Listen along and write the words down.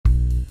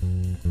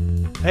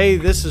Hey,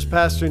 this is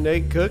Pastor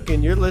Nate Cook,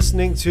 and you're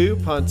listening to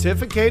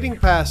Pontificating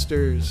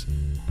Pastors,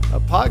 a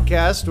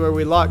podcast where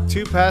we lock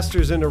two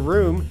pastors in a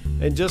room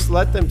and just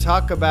let them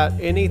talk about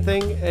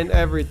anything and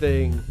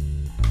everything.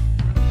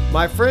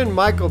 My friend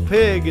Michael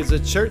Pigg is a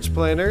church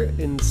planter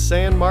in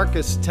San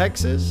Marcos,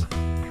 Texas,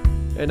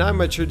 and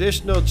I'm a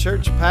traditional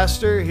church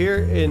pastor here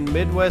in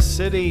Midwest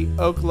City,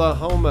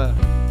 Oklahoma.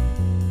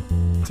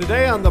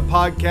 Today on the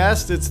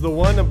podcast, it's the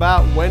one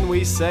about when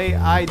we say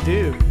I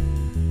do.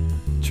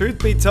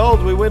 Truth be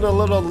told, we went a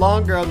little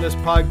longer on this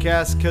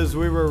podcast because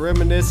we were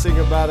reminiscing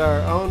about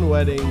our own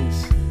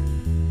weddings.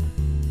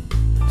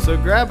 So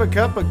grab a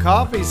cup of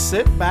coffee,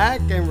 sit back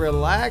and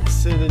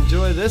relax and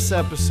enjoy this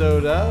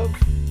episode of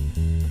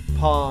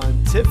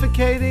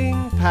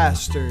Pontificating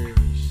Pastors.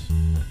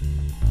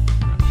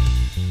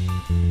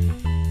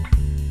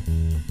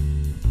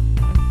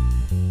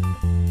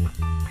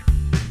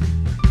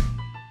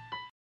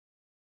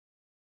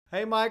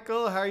 Hey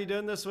Michael, how are you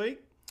doing this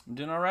week? I'm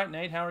doing all right,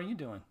 Nate. How are you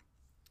doing?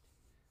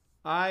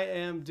 I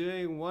am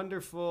doing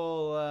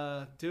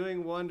wonderful,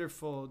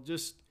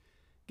 Just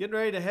getting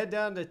ready to head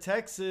down to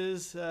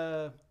Texas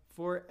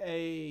for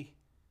a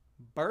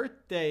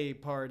birthday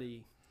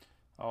party.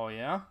 Oh,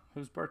 yeah?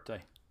 Whose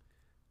birthday?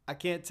 I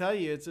can't tell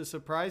you. It's a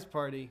surprise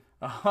party.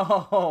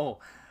 Oh,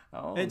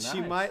 and nice.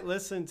 She might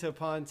listen to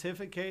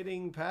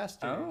Pontificating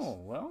Pastors. Oh,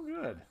 well,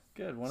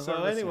 good. One of so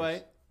our listeners.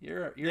 Anyway,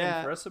 you're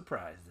in for a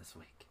surprise this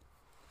week.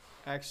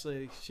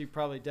 Actually, she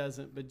probably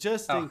doesn't, but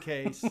just in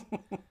case.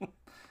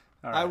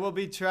 Right. I will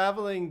be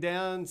traveling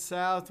down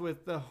south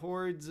with the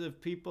hordes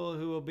of people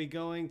who will be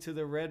going to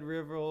the Red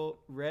River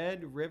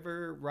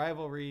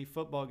rivalry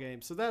football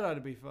game. So that ought to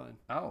be fun.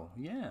 Oh,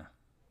 yeah.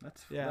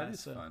 That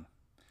is fun.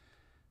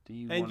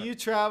 You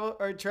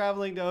are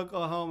traveling to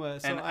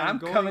Oklahoma, so and I'm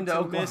going coming to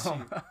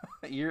Oklahoma.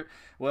 Miss you.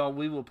 Well,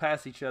 we will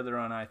pass each other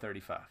on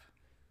I-35.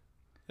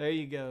 There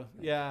you go.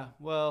 Yeah.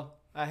 Well,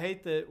 I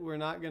hate that we're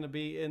not going to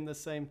be in the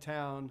same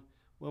town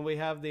when we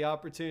have the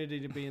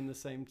opportunity to be in the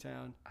same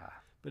town.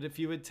 But if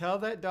you would tell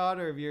that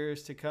daughter of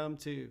yours to come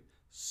to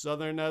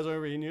Southern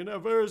Nazarene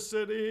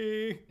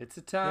University. It's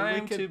a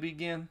time to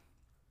begin.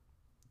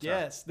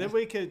 Yes. Then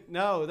we could,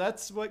 no,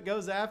 that's what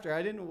goes after.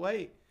 I didn't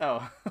wait.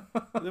 Oh.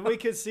 Then we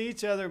could see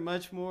each other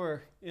much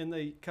more in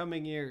the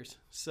coming years.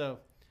 So.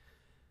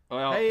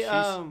 Well, hey,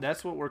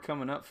 that's what we're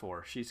coming up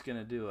for. She's going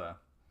to do a,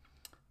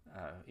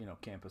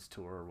 campus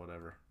tour or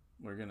whatever.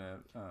 We're going to,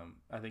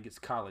 I think it's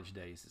College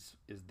Days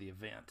is the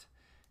event.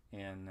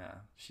 And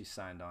she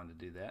signed on to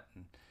do that.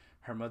 And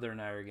her mother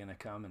and I are going to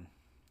come and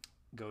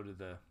go to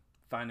the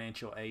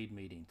financial aid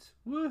meetings.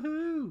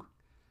 Woohoo!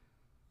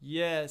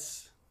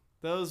 Yes.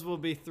 Those will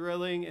be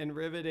thrilling and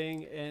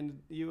riveting, and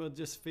you will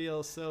just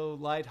feel so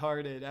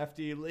lighthearted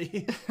after you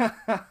leave.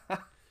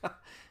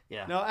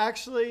 Yeah. No,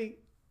 actually,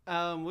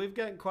 we've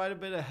gotten quite a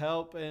bit of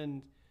help,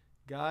 and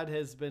God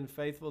has been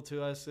faithful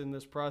to us in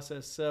this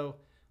process. So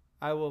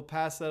I will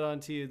pass that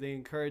on to you, the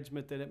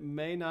encouragement that it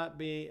may not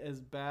be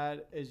as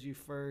bad as you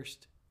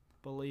first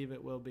believe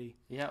it will be.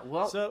 Yeah,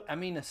 well, so, I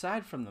mean,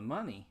 aside from the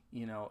money,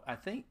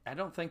 I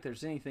don't think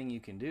there's anything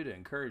you can do to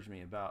encourage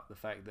me about the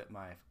fact that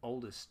my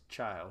oldest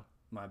child,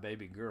 my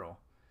baby girl,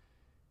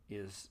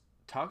 is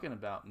talking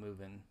about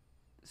moving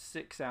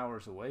 6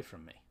 hours away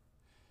from me.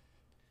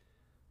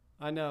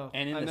 I know.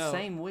 And in the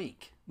same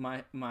week,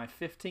 my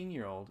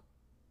 15-year-old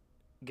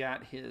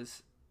got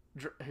his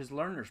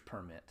learner's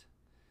permit.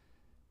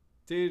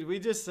 Dude, we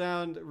just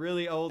sound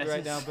really old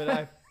right now, but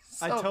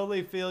I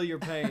totally feel your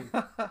pain.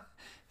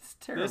 It's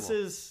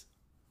terrible.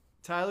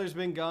 Tyler's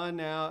been gone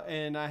now,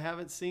 and I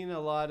haven't seen a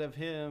lot of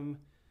him.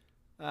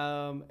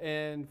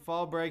 And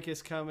fall break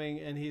is coming,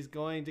 and he's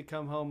going to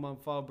come home on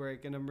fall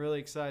break, and I'm really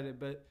excited.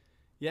 But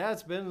yeah,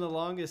 it's been the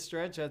longest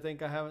stretch I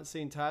think I haven't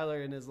seen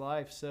Tyler in his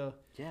life. So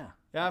yeah,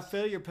 I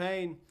feel your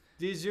pain.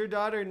 Does your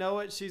daughter know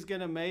what she's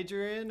going to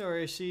major in, or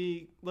is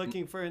she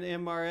looking for an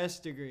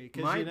MRS degree?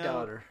 My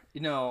daughter, we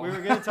were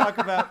going to talk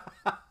about.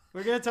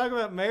 We're going to talk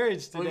about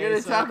marriage today. We're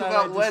going to talk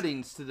about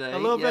weddings today. A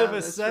little bit of a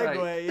segue,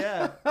 right.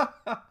 Yeah.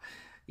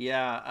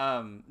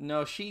 Yeah.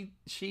 No, she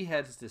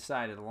has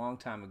decided a long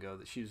time ago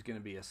that she was going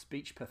to be a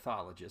speech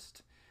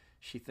pathologist.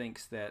 She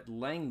thinks that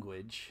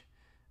language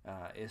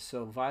is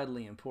so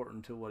vitally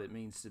important to what it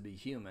means to be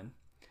human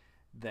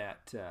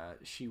that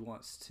she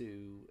wants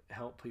to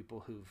help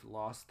people who've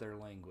lost their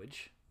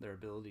language, their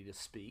ability to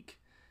speak,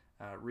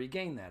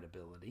 regain that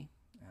ability.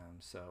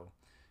 So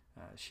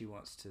she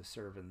wants to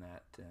serve in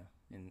that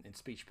in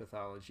speech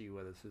pathology,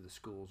 whether through the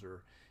schools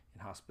or in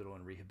hospital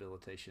and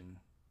rehabilitation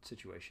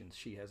situations.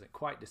 She hasn't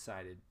quite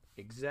decided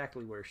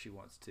exactly where she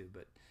wants to,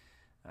 but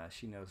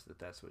she knows that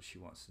that's what she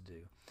wants to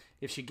do.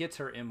 If she gets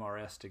her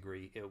MRS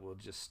degree, it will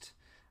just,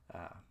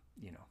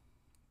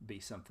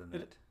 be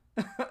something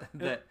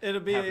that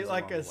it'll be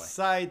like a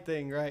side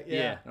thing, right?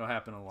 Yeah, it'll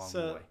happen along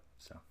the way.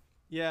 So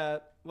yeah,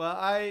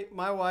 well,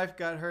 my wife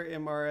got her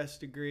MRS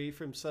degree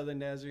from Southern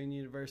Nazarene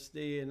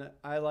University, and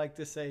I like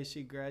to say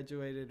she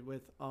graduated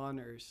with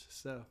honors.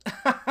 So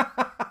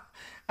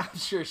I'm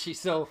sure she's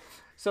so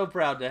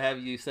proud to have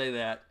you say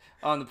that.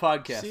 on the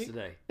podcast She-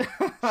 today.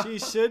 She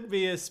should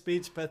be a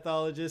speech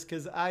pathologist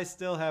because I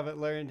still haven't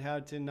learned how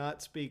to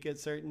not speak at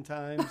certain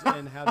times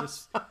and how to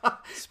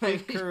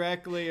speak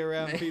correctly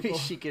around Maybe people.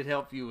 she could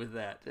help you with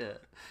that.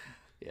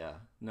 Yeah.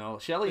 No,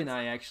 Shelly and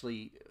I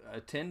actually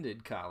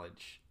attended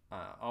college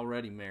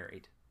already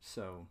married.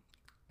 So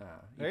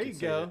There you could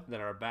say go.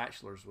 that our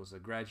bachelor's was a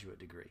graduate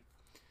degree.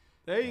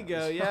 There you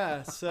go.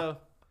 Yeah. So,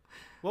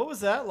 what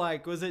was that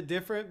like? Was it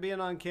different being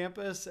on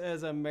campus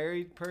as a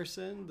married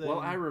person? Well,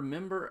 I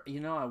remember,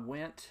 I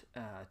went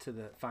to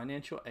the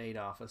financial aid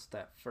office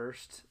that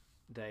first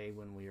day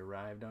when we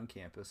arrived on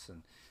campus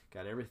and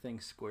got everything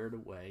squared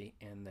away,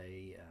 and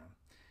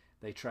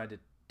they tried to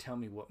tell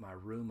me what my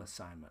room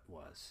assignment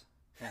was.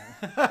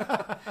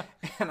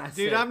 And I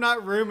Dude, said, I'm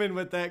not rooming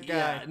with that guy.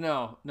 yeah,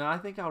 no, I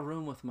think I'll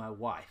room with my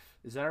wife.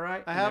 Is that all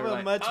right? I And have they a were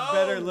like, much "Oh!"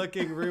 better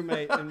looking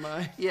roommate in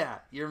mind. Yeah,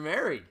 you're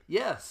married.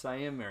 Yes, I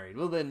am married.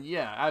 Well, then,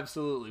 yeah,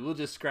 absolutely. We'll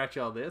just scratch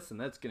all this, and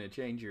that's going to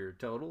change your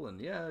total.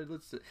 And yeah,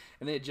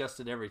 and they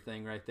adjusted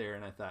everything right there.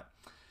 And I thought,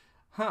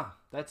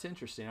 that's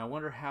interesting. I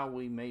wonder how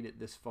we made it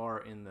this far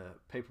in the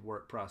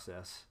paperwork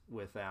process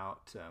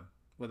without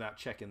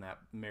checking that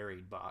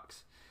married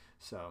box.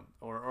 So,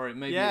 or it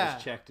maybe it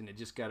was checked and it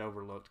just got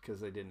overlooked because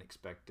they didn't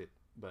expect it.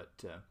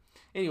 But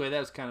anyway, that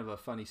was kind of a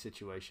funny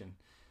situation.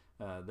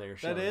 There,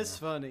 That is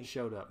funny.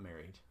 Showed up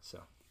married. So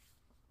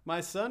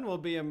My son will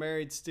be a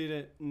married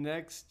student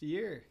next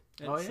year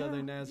at Oh, yeah?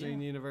 Southern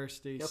Nazarene Yeah.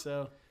 University. Yep.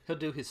 So he'll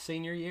do his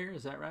senior year.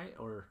 Is that right?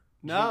 Or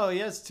no, he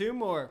has 2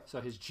 more. So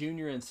his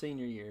junior and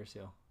senior years.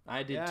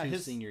 I did Yeah, 2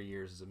 his- senior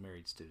years as a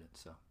married student.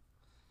 So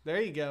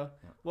There you go.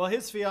 Yeah. Well,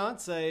 his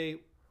fiance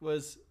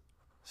was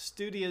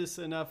studious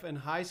enough in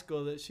high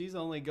school that she's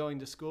only going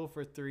to school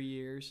for 3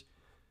 years.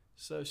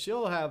 So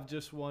she'll have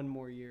just 1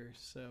 more year.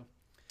 So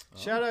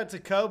shout out to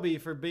Kobe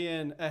for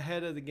being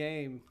ahead of the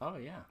game, oh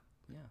yeah.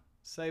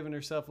 saving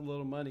herself a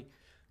little money.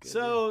 Good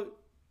So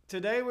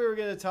today we were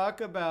going to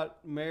talk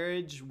about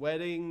marriage,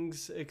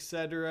 weddings,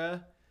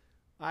 etc.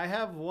 I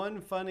have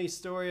one funny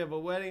story of a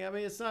wedding. I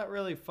mean, it's not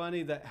really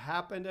funny that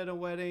happened at a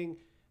wedding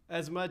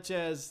as much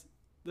as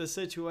the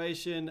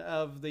situation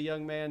of the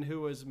young man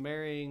who was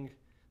marrying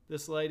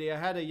this lady. I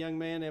had a young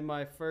man in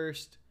my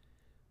first,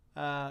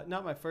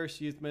 not my first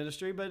youth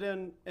ministry, but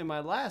in my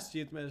last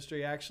youth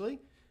ministry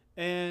actually.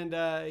 And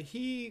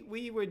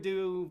we would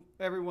do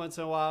every once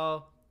in a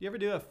while. You ever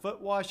do a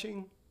foot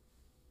washing?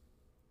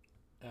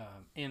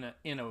 In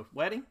a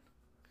wedding.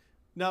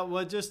 No,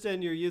 well, just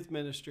in your youth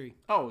ministry.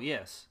 Oh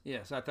yes.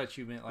 I thought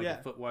you meant like Yeah.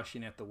 a foot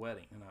washing at the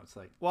wedding, and I was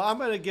like, Well, I'm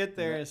going to get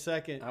there in a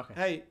second. Okay.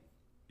 Hey,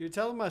 you're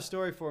telling my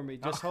story for me.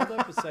 Just hold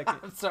up a second.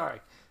 I'm sorry.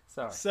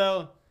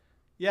 So,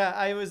 yeah,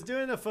 I was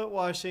doing a foot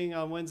washing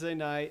on Wednesday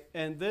night,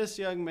 and this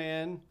young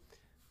man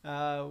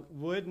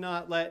would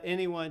not let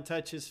anyone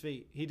touch his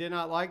feet. He did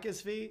not like his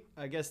feet.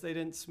 I guess they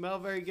didn't smell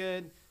very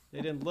good. They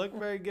didn't look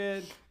very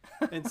good.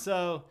 And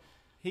so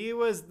he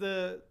was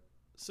the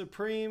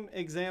supreme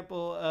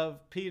example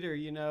of Peter,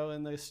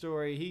 in the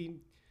story.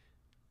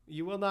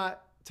 You will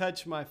not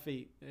touch my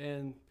feet.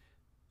 And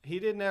he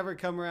didn't ever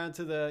come around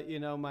to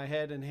the, my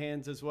head and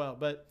hands as well.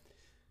 But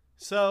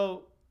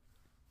so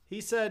he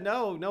said,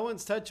 no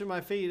one's touching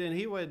my feet. And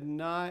he would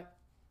not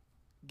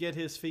get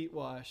his feet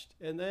washed.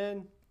 And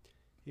then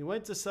he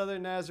went to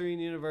Southern Nazarene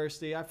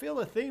University. I feel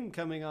a theme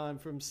coming on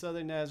from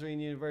Southern Nazarene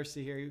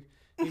University here.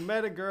 He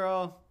met a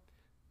girl.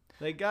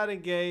 They got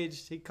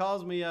engaged. He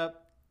calls me up.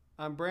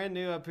 I'm brand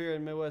new up here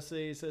in Midwest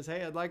City. He says,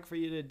 hey, I'd like for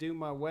you to do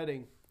my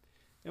wedding.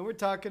 And we're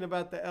talking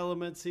about the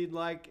elements he'd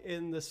like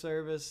in the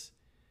service.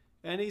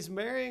 And he's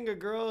marrying a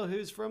girl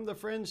who's from the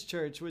Friends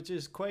Church, which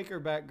is Quaker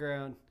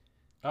background.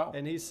 Oh.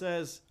 And he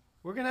says,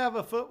 we're going to have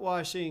a foot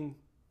washing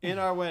in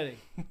our wedding.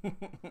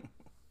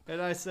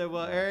 And I said,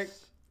 well, Nice. Eric,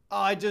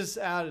 I just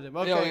outed him.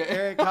 Okay, Yeah, yeah.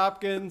 Eric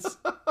Hopkins.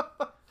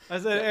 I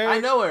said, Eric, I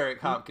know Eric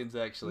Hopkins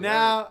actually.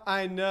 now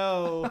I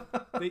know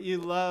that you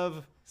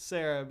love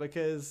Sarah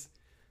because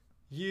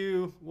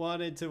you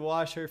wanted to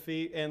wash her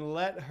feet and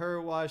let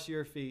her wash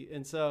your feet.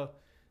 And so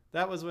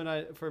that was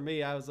when for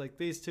me, I was like,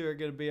 these two are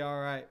going to be all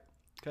right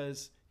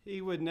because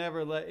he would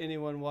never let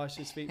anyone wash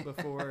his feet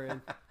before.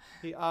 And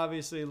he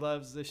obviously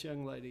loves this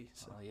young lady.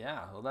 So. Oh,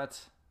 yeah. Well,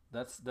 that's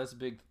a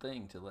big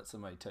thing to let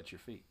somebody touch your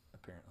feet,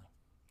 apparently.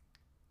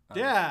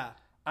 Yeah.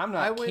 I'm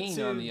I not went keen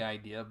to- on the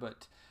idea,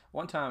 but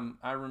one time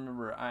I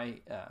remember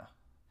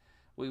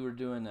we were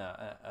doing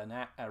a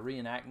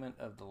reenactment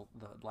of the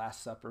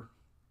Last Supper,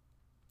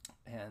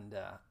 and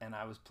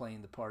I was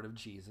playing the part of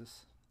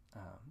Jesus,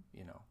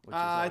 which is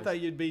I always, thought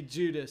you'd be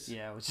Judas.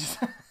 yeah, which is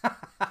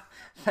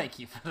thank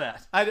you for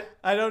that.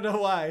 I don't know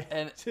why.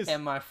 And Just-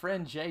 and my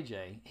friend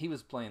JJ, he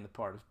was playing the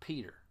part of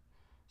Peter.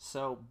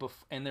 So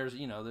and there's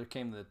there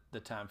came the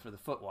time for the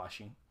foot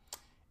washing,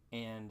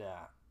 and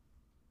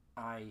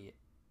I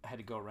had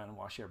to go around and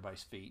wash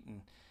everybody's feet,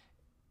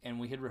 and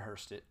we had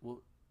rehearsed it.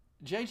 Well,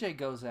 JJ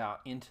goes out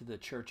into the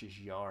church's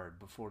yard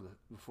before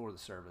the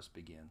service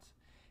begins,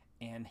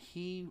 and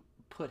he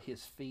put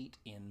his feet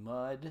in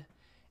mud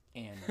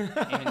and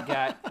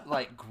got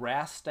like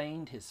grass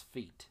stained his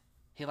feet.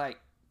 He like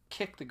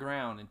kick the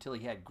ground until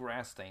he had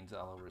grass stains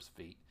all over his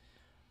feet.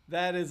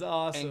 That is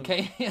awesome. And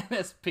came in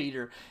as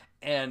Peter.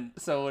 And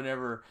so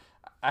whenever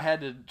I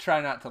had to try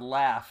not to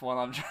laugh while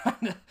I'm trying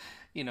to,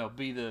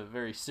 be the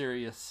very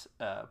serious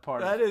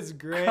part that of is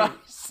great.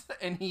 Christ,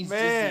 and he's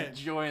just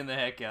enjoying the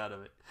heck out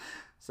of it.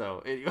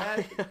 So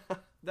anyway,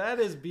 that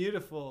is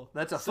beautiful.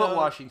 That's a foot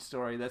washing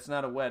story. That's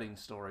not a wedding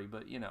story,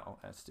 but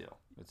that's still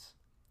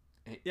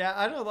Yeah,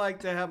 I don't like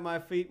to have my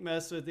feet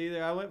messed with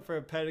either. I went for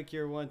a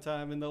pedicure one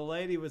time, and the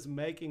lady was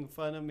making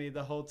fun of me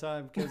the whole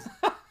time because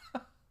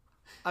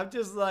I'm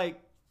just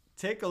like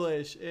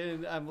ticklish,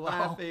 and I'm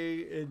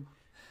laughing, and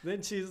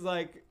then she's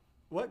like,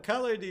 "What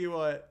color do you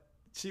want?"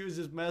 She was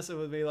just messing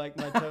with me, like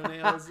my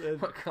toenails.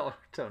 And, what color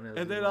toenails?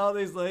 And then all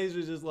these ladies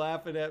were just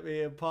laughing at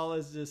me, and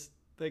Paula's just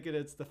thinking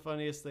it's the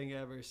funniest thing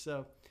ever.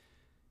 So,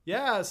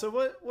 yeah. So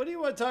what do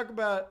you want to talk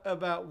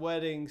about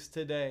weddings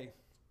today?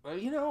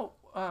 Well,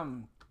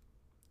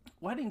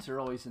 weddings are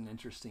always an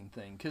interesting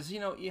thing because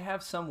you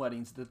have some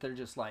weddings that they're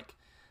just like,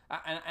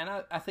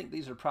 I think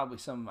these are probably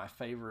some of my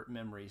favorite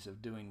memories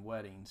of doing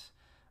weddings.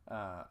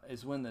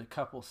 Is when the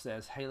couple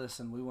says, "Hey,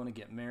 listen, we want to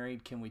get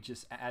married. Can we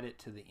just add it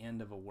to the end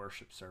of a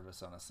worship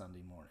service on a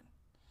Sunday morning?"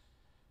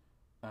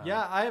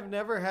 Yeah, I have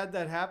never had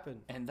that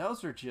happen. And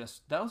those are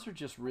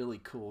just really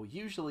cool.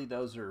 Usually,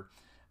 those are,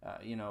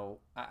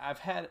 I've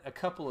had a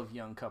couple of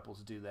young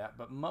couples do that,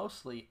 but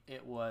mostly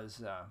it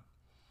was,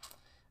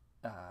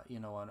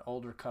 an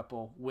older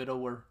couple,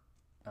 widower.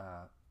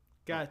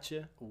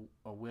 Gotcha.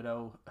 A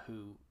widow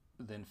who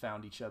then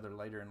found each other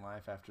later in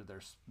life after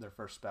their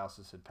first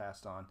spouses had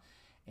passed on.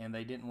 And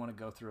they didn't want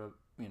to go through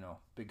a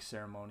big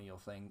ceremonial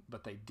thing,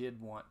 but they did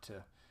want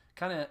to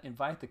kind of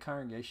invite the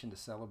congregation to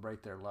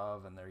celebrate their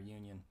love and their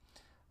union.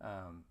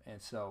 And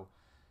so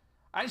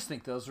I just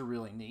think those are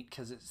really neat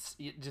because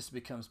it just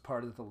becomes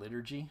part of the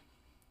liturgy,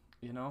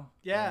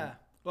 Yeah.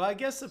 Well, I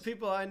guess the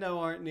people I know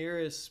aren't near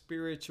as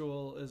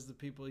spiritual as the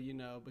people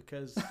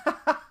because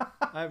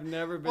I've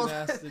never been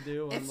asked to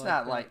do one. It's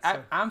not like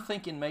I'm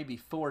thinking maybe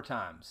 4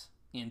 times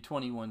in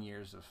 21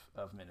 years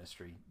of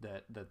ministry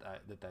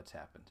that's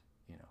happened.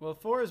 Well,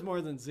 4 is more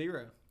than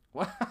 0.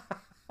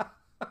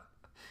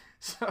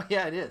 So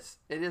yeah, it is.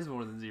 It is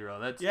more than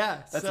 0. That's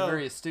a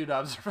very astute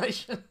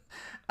observation.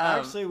 I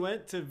actually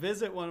went to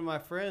visit one of my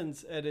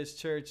friends at his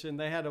church, and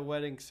they had a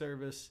wedding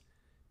service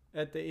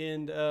at the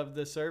end of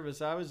the service.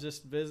 I was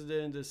just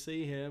visiting to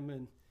see him,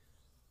 and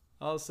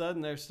all of a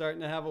sudden they're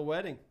starting to have a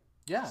wedding.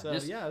 Yeah. So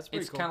it's pretty cool.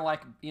 It's kind of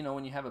like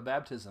when you have a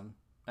baptism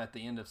at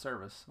the end of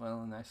service.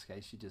 Well, in this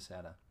case, you just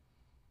had a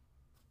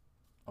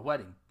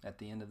wedding at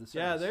the end of the service.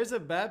 Yeah, there's a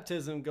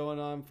baptism going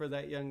on for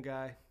that young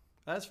guy.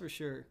 That's for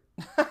sure.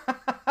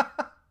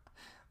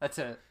 It's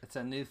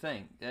a new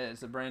thing.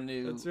 It's a brand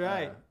new. That's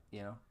right.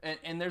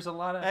 And there's a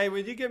lot of. Hey,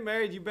 when you get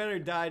married, you better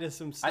die to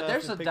some stuff.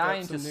 There's a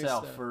dying to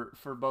self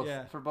for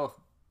both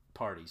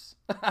parties.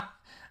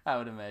 I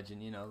would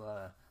imagine. A lot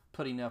of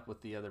putting up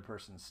with the other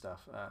person's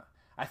stuff.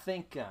 I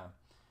think.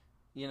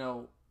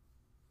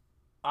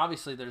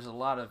 Obviously, there's a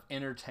lot of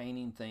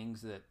entertaining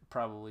things that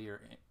probably are,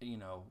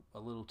 a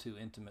little too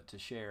intimate to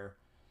share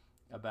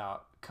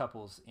about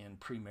couples in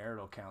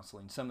premarital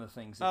counseling. Some of the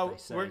things that they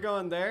say. We're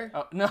going there?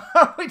 Oh, no,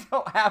 we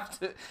don't have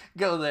to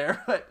go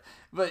there. But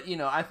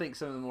I think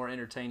some of the more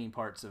entertaining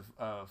parts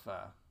of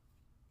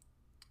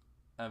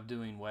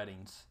doing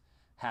weddings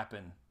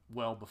happen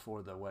well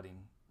before the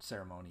wedding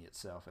ceremony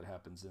itself. It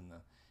happens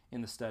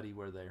in the study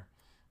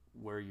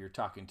where you're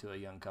talking to a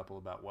young couple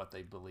about what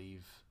they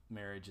believe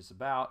marriage is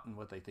about and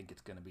what they think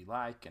it's going to be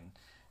like, and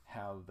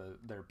how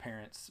their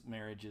parents'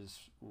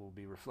 marriages will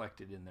be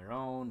reflected in their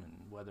own, and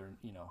whether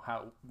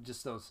how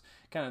just those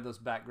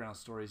background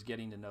stories,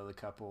 getting to know the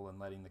couple and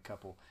letting the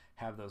couple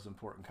have those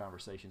important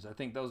conversations. I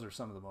think those are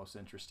some of the most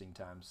interesting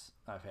times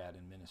I've had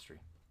in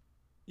ministry.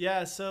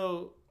 Yeah,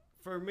 so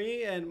for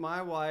me and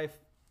my wife,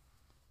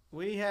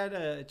 we had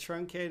a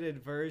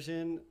truncated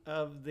version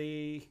of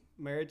the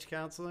marriage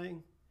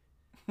counseling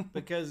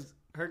because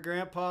her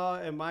grandpa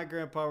and my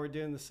grandpa were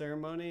doing the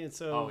ceremony, and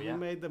so we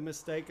made the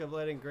mistake of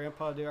letting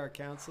grandpa do our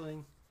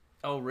counseling.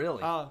 Oh,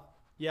 really?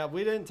 Yeah,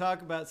 we didn't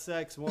talk about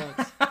sex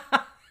once.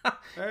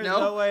 There's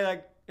no way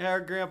like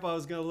our grandpa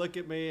was going to look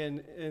at me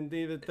and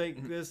even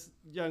think this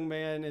young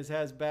man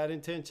has bad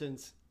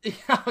intentions.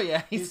 Oh,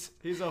 yeah. He's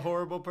a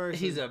horrible person.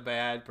 He's a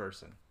bad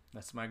person.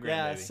 That's my grandbaby.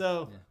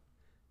 Yeah,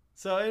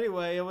 so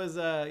anyway, it was,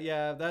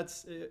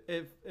 that's,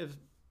 if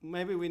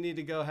maybe we need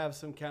to go have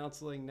some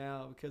counseling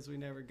now because we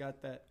never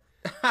got that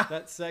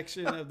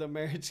section of the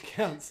marriage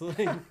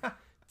counseling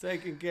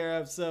taken care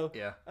of. So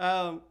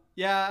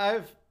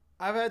I've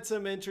had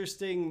some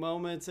interesting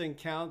moments in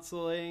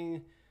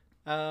counseling.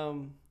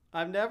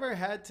 I've never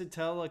had to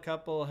tell a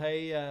couple,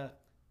 hey,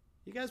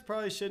 you guys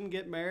probably shouldn't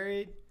get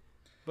married,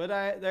 but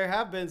there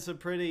have been some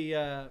pretty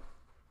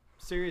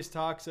serious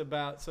talks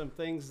about some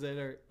things that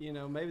are,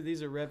 maybe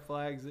these are red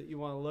flags that you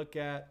want to look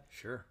at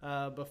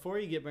before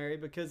you get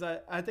married, because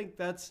I think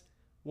that's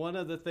one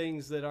of the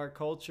things that our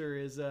culture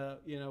is,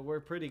 we're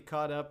pretty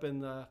caught up in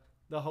the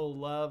whole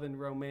love and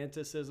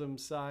romanticism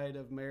side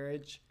of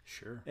marriage.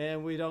 Sure.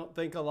 And we don't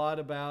think a lot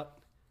about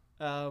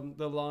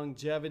the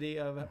longevity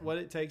of what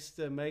it takes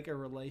to make a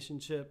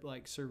relationship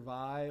like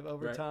survive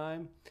over Right.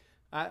 time.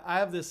 I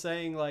have this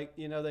saying, like,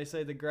 they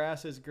say the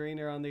grass is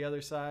greener on the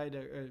other side,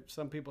 or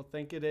some people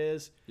think it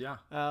is. Yeah.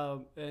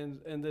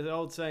 And the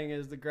old saying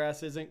is the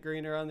grass isn't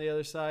greener on the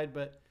other side,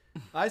 but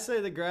I say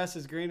the grass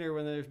is greener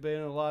when there's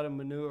been a lot of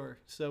manure.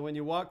 So when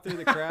you walk through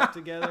the crap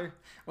together,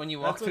 When you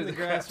walk that's through when the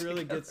grass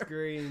really together. gets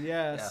green.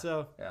 Yeah. Yeah.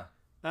 So Yeah.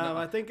 No.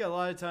 I think a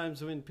lot of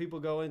times when people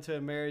go into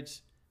a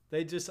marriage,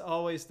 they just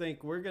always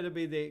think we're going to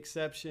be the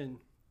exception,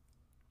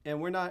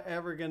 and we're not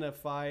ever going to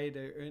fight.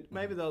 Or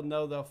maybe they'll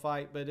know they'll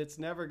fight, but it's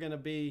never going to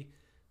be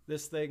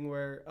this thing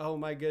where, oh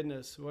my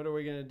goodness, what are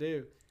we going to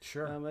do?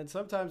 Sure. And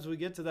sometimes we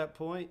get to that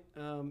point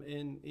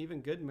in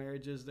even good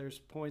marriages. There's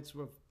points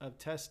of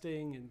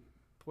testing and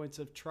points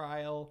of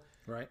trial.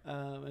 Right.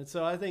 And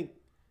so I think,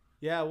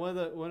 yeah, one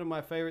of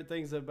my favorite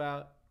things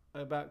about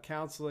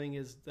counseling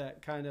is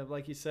that kind of,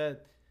 like you said,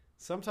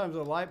 sometimes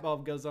a light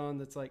bulb goes on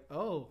that's like,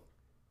 oh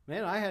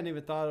man, I hadn't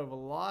even thought of a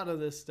lot of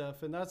this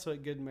stuff. And that's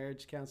what good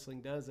marriage counseling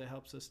does. It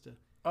helps us to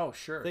Oh,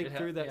 sure. think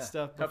through that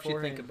stuff Helps you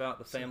think beforehand. about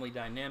the family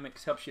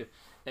dynamics. Helps you,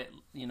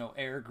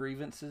 air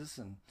grievances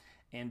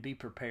and be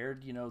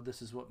prepared.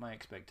 This is what my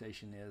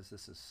expectation is.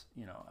 This is,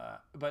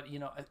 but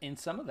in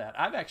some of that,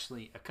 I've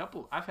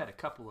had a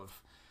couple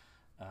of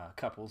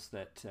couples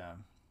that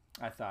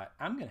I thought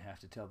I'm going to have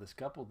to tell this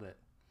couple that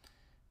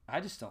I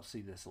just don't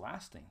see this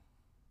lasting.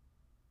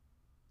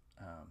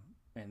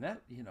 And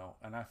that,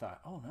 and I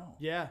thought, oh no,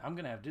 Yeah. I'm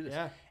going to have to do this.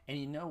 Yeah. And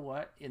you know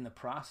what? In the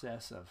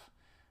process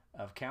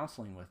of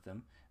counseling with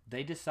them,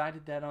 they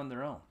decided that on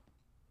their own.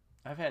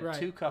 I've had Right,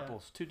 two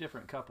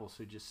different couples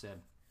who just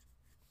said,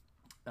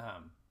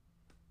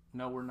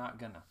 no, we're not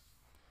gonna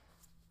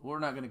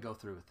go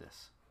through with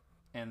this.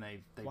 And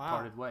they Wow.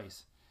 parted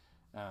ways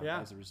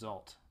as a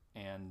result.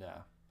 And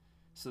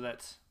so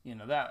that's,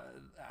 that,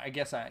 I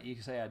guess you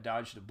could say I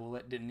dodged a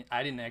bullet.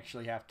 I didn't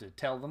actually have to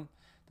tell them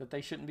that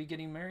they shouldn't be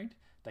getting married.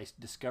 They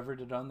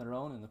discovered it on their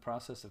own in the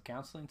process of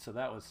counseling. So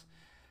that was,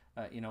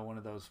 one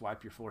of those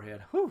wipe your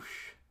forehead,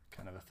 whoosh,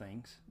 kind of a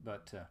things.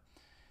 But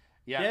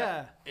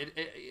Yeah.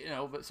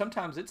 but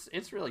sometimes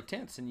it's really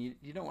tense, and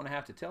you don't want to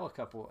have to tell a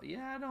couple,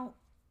 I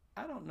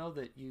don't know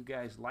that you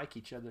guys like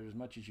each other as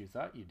much as you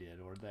thought you did,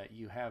 or that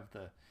you have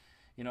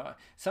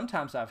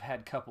sometimes I've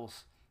had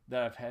couples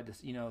that I've had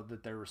to,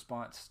 that their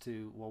response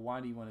to, well,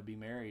 why do you want to be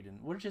married?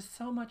 And we're just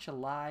so much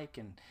alike,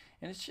 and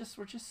it's just,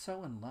 we're just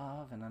so in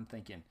love. And I'm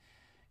thinking,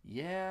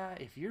 yeah,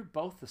 if you're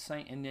both the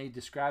same, and they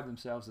describe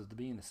themselves as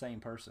being the same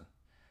person.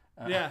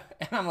 Yeah.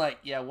 And I'm like,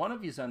 yeah, one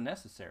of you is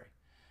unnecessary.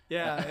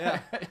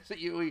 Yeah. So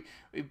we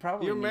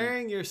probably You're need-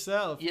 marrying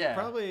yourself. Yeah. You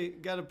probably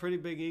got a pretty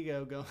big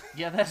ego going.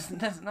 Yeah, that's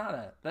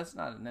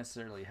not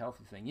necessarily a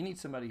healthy thing. You need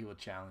somebody who will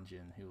challenge you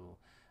and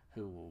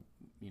who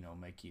will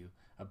make you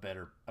a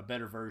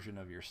better version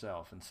of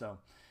yourself. And so,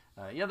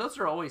 those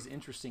are always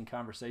interesting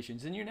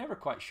conversations, and you're never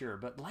quite sure.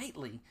 But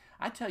lately,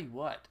 I tell you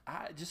what,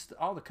 I just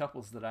all the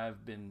couples that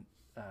I've been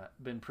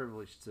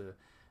privileged to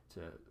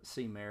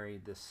see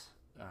married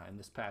in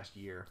this past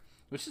year,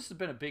 which has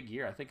been a big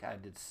year. I think I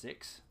did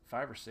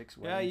 5 or 6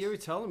 weddings. Yeah, you were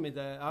telling me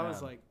that. I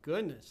was like,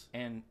 goodness.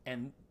 And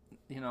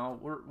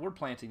we're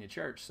planting a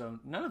church, so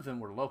none of them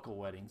were local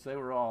weddings. They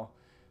were all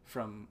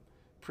from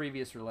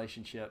previous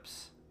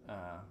relationships,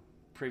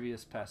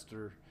 previous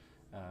pastor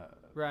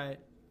Right.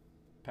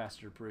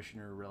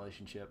 parishioner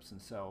relationships.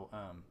 And so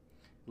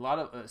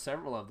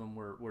several of them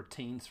were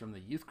teens from the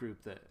youth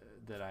group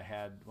that I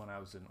had when I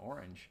was in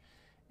Orange.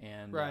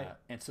 And Right.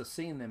 And so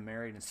seeing them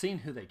married and seeing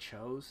who they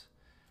chose,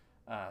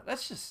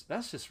 that's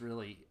just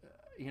really,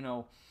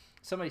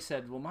 somebody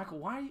said, well, Michael,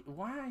 why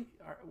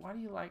do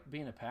you like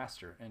being a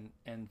pastor?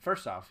 And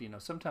first off,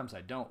 sometimes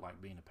I don't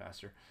like being a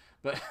pastor,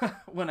 but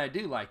when I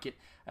do like it,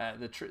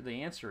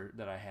 the answer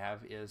that I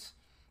have is,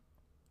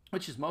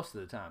 which is most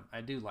of the time,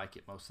 I do like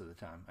it most of the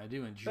time. I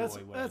do enjoy what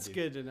I do. That's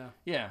good to know.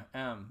 Yeah.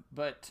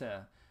 But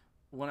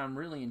when I'm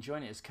really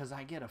enjoying it is because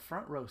I get a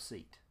front row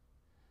seat.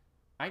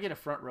 I get a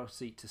front row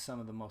seat to some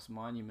of the most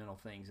monumental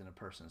things in a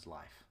person's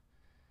life.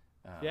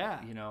 Yeah.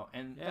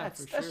 And Yeah,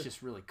 that's for sure.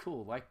 just really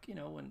cool. Like,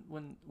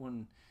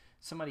 when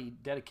somebody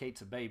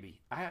dedicates a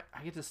baby, I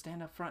get to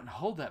stand up front and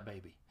hold that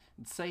baby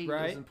and say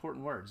Right. those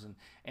important words.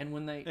 And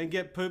when they And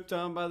get pooped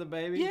on by the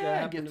baby. That yeah,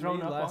 happened get to thrown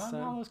me up last on,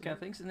 time. all those kind of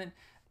things, and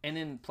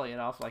then play it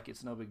off like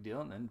it's no big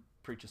deal, and then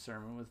preach a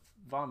sermon with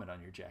vomit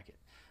on your jacket.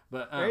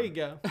 But There you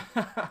go.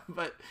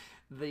 but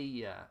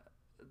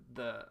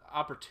the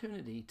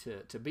opportunity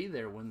to be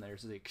there when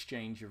there's the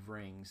exchange of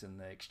rings and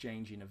the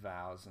exchanging of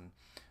vows and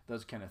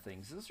those kind of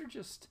things, those are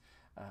just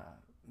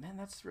man,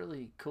 that's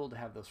really cool to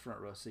have those front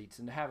row seats,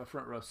 and to have a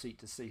front row seat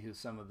to see who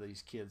some of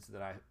these kids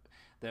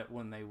that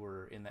when they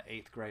were in the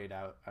 8th grade,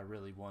 I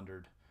really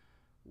wondered,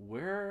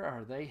 where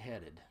are they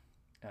headed?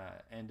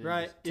 And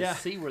to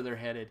see where they're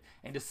headed,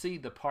 and to see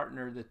the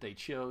partner that they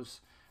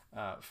chose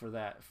for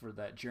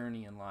that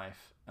journey in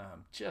life,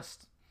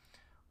 just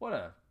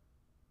what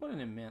an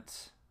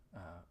immense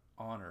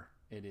honor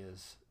it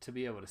is to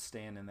be able to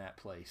stand in that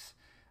place,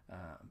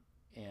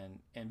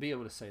 and be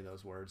able to say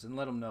those words and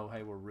let them know,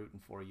 hey, we're rooting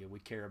for you, we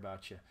care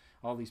about you.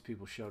 All these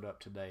people showed up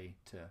today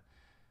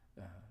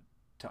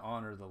to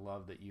honor the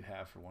love that you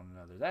have for one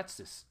another. That's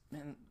just,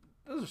 man,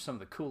 those are some of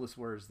the coolest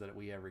words that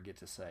we ever get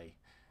to say.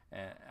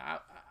 And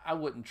I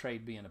wouldn't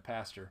trade being a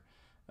pastor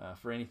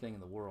for anything in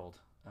the world,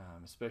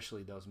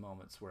 especially those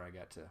moments where I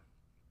got to,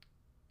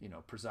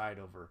 preside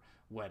over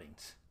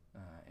weddings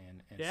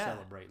and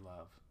celebrate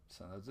love.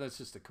 So that's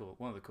just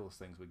one of the coolest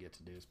things we get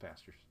to do as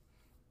pastors.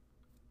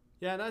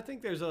 Yeah, and I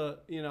think there's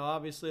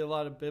obviously a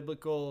lot of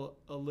biblical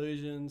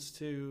allusions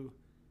to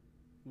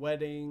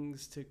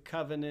weddings, to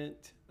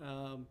covenant.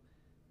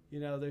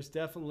 There's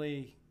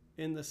definitely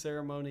in the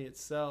ceremony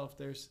itself,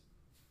 there's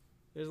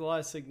a lot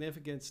of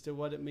significance to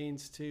what it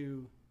means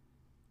to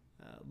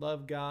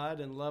love God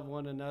and love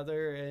one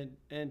another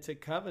and to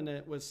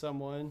covenant with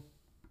someone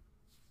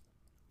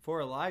for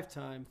a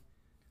lifetime.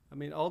 I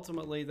mean,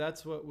 ultimately,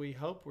 that's what we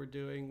hope we're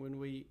doing when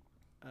we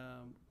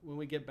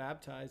get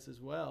baptized as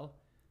well.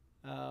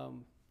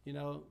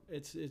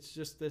 It's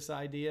just this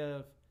idea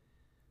of,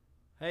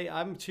 hey,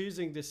 I'm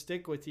choosing to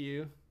stick with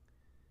you,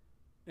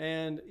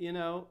 and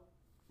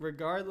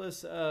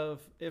regardless of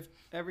if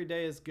every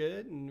day is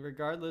good, and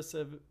regardless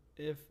of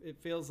if it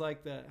feels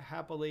like the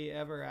happily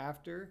ever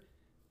after,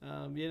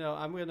 I'm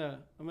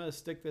gonna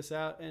stick this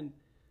out. And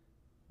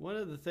one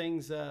of the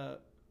things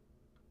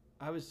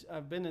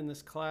I've been in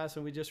this class,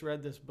 and we just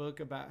read this book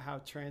about how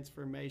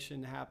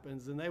transformation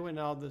happens, and they went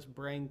all this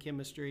brain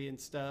chemistry and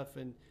stuff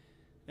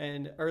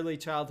and early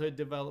childhood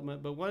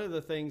development. But one of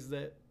the things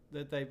that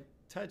they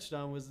touched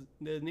on was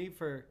the need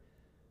for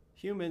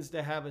humans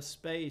to have a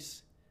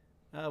space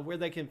where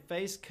they can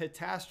face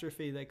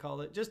catastrophe, they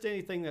call it, just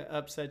anything that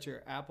upsets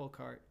your apple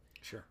cart.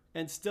 Sure.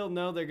 And still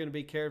know they're going to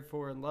be cared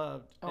for and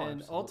loved. Oh,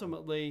 and absolutely.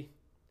 Ultimately,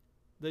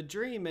 the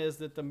dream is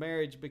that the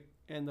marriage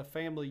and the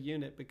family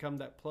unit become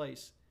that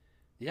place.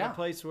 Yeah. A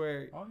place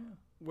where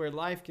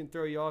life can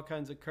throw you all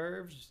kinds of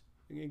curves.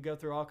 You can go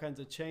through all kinds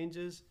of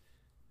changes.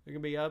 There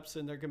can be ups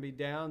and there can be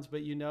downs,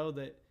 but you know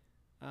that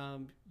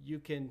you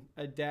can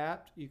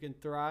adapt, you can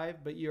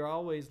thrive, but you're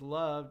always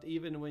loved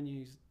even when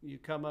you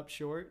come up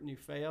short and you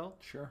fail.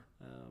 Sure.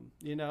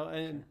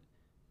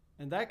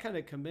 And that kind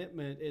of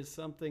commitment is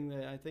something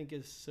that I think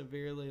is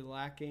severely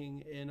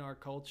lacking in our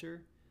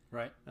culture.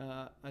 Right.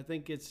 I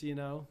think it's,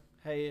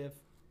 hey, if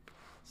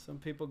some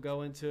people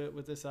go into it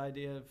with this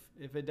idea of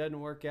if it doesn't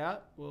work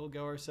out, we'll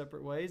go our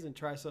separate ways and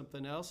try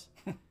something else.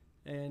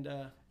 And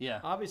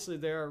obviously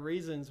there are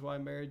reasons why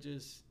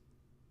marriages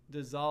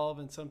dissolve,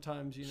 and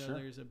sometimes Sure.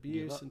 there's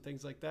abuse and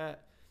things like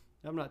that.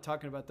 I'm not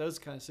talking about those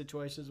kind of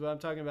situations, but I'm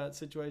talking about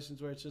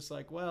situations where it's just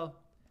like, well,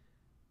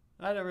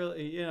 I don't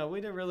really,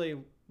 we didn't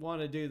really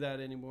want to do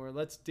that anymore.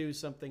 Let's do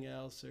something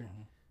else, or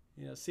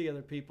see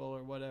other people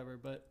or whatever.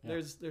 But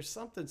there's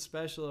something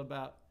special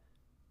about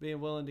being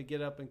willing to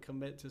get up and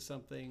commit to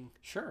something.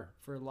 Sure.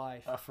 For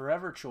life. A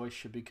forever choice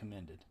should be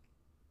commended.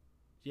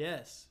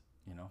 Yes.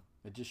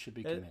 It just should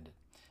be commended.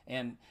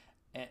 And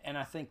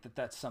I think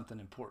that's something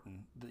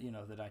important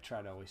that, that I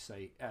try to always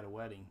say at a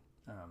wedding,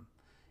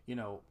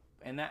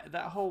 and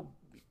that whole,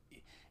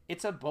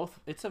 it's a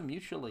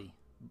mutually,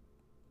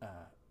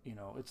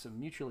 it's a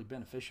mutually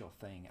beneficial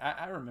thing.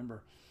 I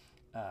remember,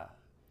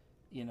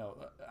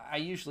 I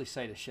usually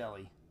say to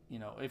Shelly,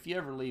 if you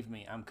ever leave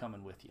me, I'm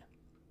coming with you.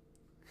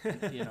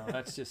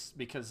 That's just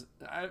because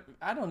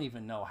I don't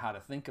even know how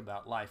to think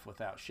about life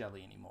without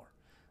Shelly anymore.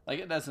 Like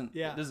it doesn't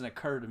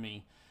occur to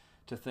me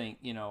to think,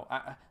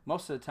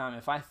 most of the time,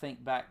 if I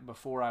think back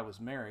before I was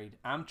married,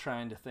 I'm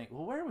trying to think,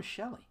 well, where was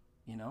Shelly?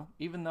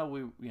 Even though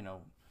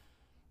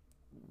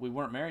we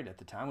weren't married at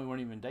the time, we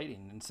weren't even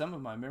dating. And some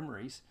of my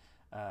memories,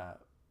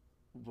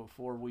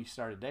 before we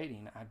started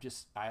dating,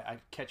 I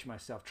catch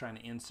myself trying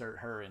to insert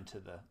her into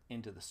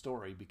the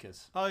story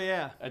because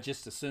I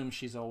just assume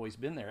she's always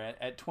been there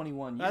at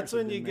 21 years. That's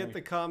when you get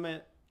the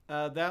comment,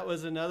 that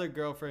was another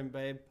girlfriend,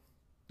 babe.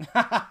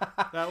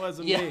 That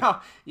wasn't me.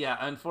 Yeah,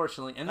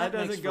 unfortunately, and that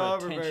makes for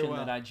attention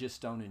that I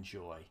just don't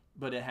enjoy.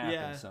 But it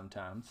happens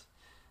sometimes.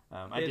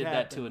 I did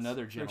that to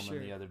another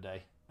gentleman the other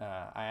day.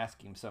 I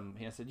asked him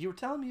I said, "You were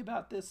telling me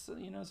about this, sir,"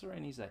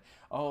 and he's like,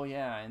 "Oh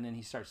yeah," and then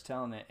he starts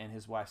telling it, and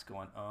his wife's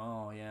going,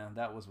 "Oh yeah,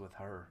 that was with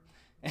her."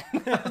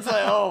 And I was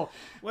like, "Oh,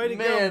 way to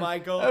go,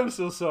 Michael! I'm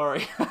so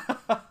sorry."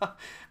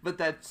 But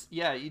that's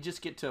you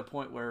just get to a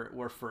point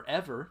where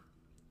forever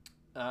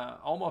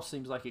almost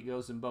seems like it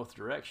goes in both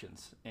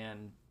directions,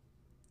 and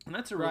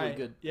that's a really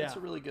good. That's a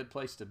really good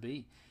place to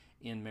be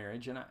in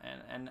marriage,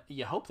 and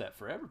you hope that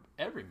for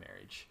every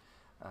marriage.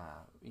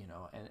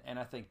 And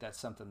I think that's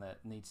something that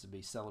needs to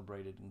be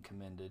celebrated and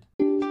commended.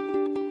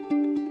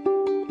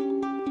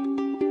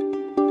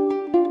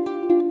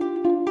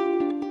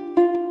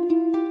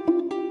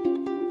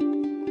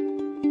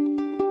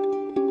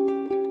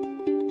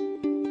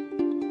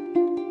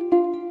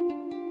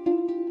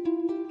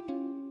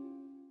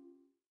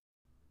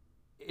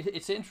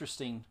 It's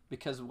interesting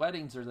because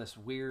weddings are this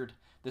weird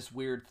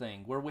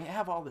thing where we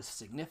have all this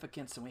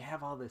significance and we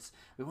have all this,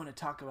 we want to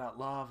talk about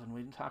love and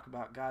we talk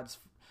about God's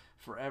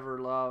forever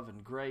love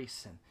and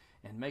grace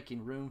and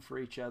making room for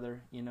each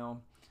other, you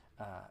know.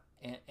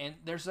 And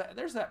there's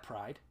that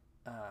pride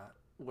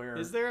where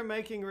Is there a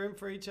making room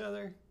for each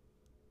other?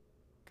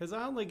 Because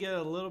I only get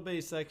a little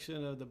bitty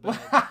section of the bed.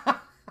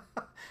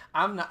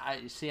 I'm not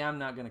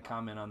going to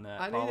comment on that.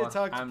 I need Paula. to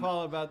talk to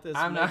Paul about this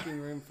making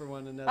room for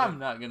one another. I'm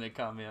not going to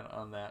comment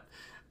on that.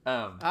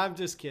 I'm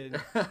just kidding.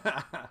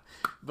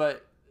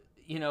 But,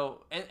 you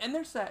know, and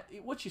there's that,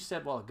 what you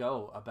said a while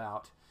ago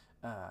about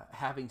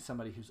having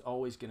somebody who's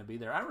always going to be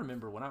there. I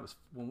remember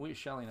when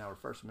Shelly and I were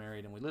first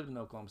married, and we lived in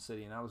Oklahoma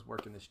City, and I was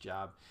working this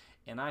job,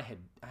 and I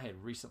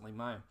had recently,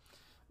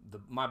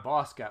 my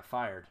boss got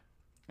fired.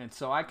 And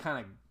so I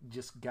kind of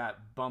just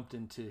got bumped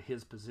into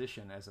his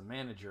position as a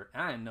manager.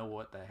 And I didn't know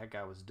what the heck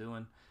I was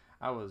doing.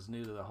 I was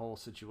new to the whole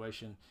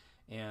situation.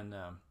 And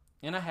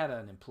I had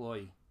an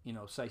employee, you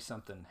know, say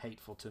something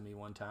hateful to me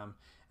one time.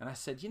 And I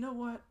said, you know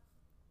what?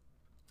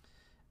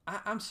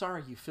 I'm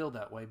sorry you feel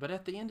that way. But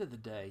at the end of the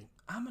day,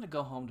 I'm going to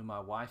go home to my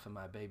wife and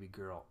my baby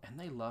girl. And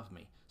they love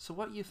me. So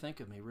what you think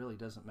of me really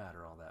doesn't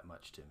matter all that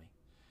much to me.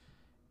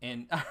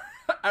 And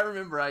I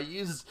remember I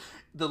used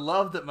the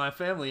love that my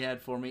family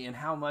had for me and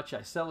how much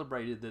I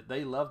celebrated that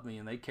they loved me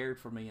and they cared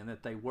for me and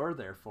that they were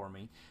there for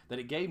me, that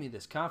it gave me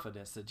this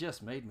confidence that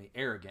just made me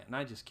arrogant. And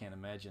I just can't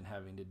imagine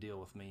having to deal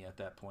with me at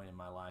that point in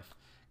my life,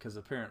 because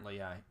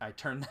apparently I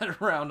turned that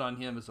around on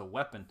him as a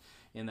weapon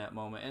in that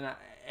moment.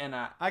 And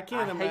I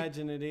can't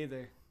imagine it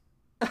either.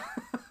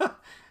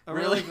 I'm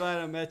Really? really glad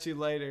I met you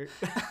later.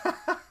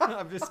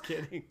 I'm just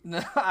kidding.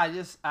 No,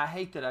 I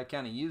hate that I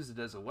kind of use it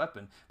as a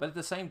weapon, but at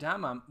the same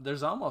time,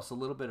 there's almost a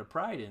little bit of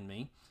pride in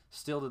me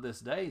still to this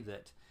day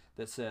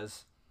that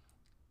says,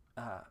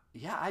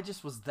 yeah, I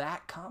just was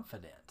that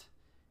confident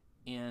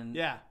in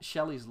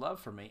Shelly's love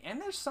for me.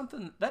 And there's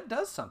something that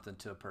does something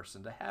to a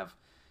person to have,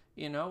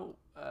 you know,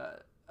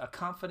 a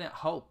confident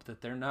hope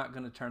that they're not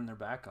going to turn their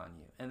back on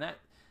you. And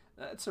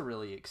that's a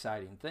really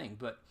exciting thing.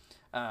 But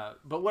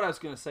what I was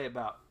going to say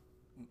about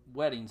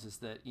weddings is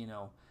that, you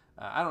know,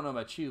 I don't know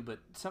about you, but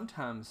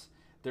sometimes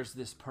there's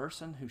this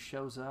person who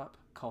shows up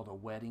called a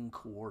wedding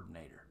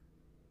coordinator.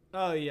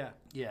 Oh yeah.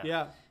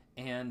 Yeah.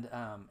 And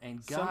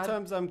God,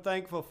 sometimes I'm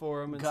thankful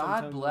for them. And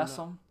God bless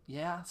them.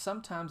 Yeah.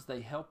 Sometimes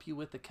they help you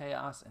with the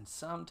chaos, and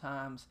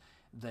sometimes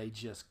they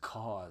just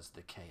cause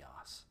the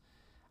chaos.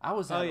 I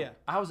was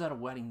at a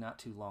wedding not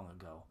too long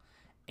ago,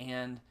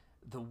 and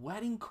the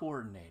wedding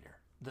coordinator,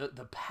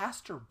 the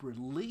pastor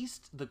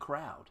released the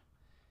crowd.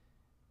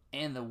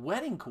 And the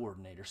wedding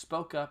coordinator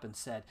spoke up and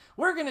said,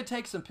 we're going to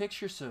take some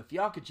pictures, so if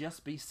y'all could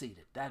just be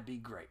seated, that'd be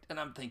great. And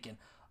I'm thinking,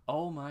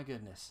 oh my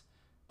goodness,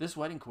 this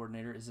wedding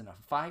coordinator is in a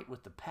fight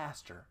with the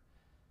pastor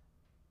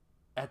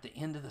at the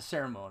end of the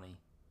ceremony.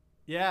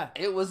 Yeah.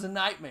 It was a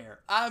nightmare.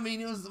 I mean,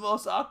 it was the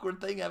most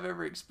awkward thing I've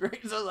ever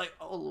experienced. I was like,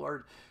 oh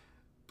Lord,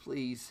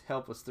 please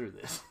help us through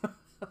this.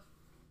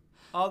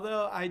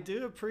 Although I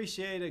do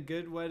appreciate a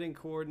good wedding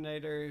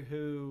coordinator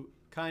who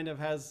kind of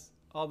has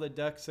all the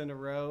ducks in a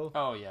row.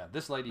 Oh yeah,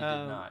 this lady did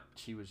not.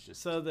 She was just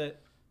so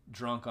that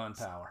drunk on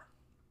power.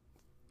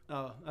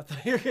 Oh, I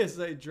thought you were going to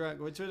say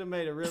drunk, which would have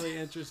made a really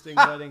interesting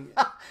wedding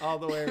all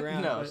the way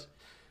around. No,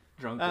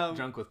 but,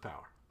 drunk with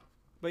power.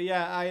 But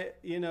yeah,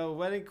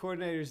 wedding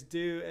coordinators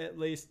do at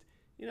least,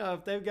 you know,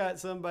 if they've got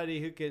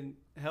somebody who can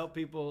help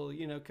people,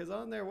 you know, because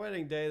on their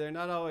wedding day, they're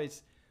not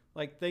always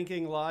like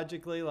thinking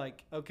logically,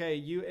 like, okay,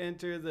 you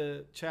enter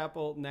the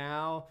chapel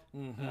now,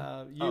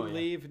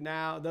 leave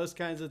now, those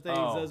kinds of things.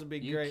 Those would be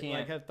great.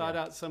 Like, have thought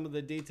out some of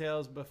the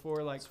details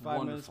before, like, it's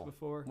 5 minutes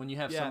before. When you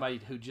have somebody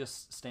who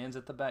just stands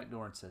at the back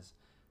door and says,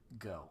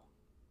 go.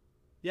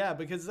 Yeah,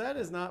 because that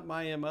is not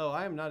my MO.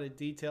 I am not a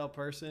detail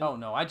person. Oh,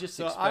 no,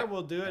 I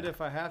will do it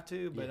if I have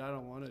to, but I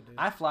don't want to do it.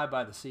 I fly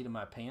by the seat of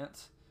my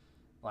pants.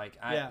 Like,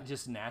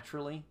 just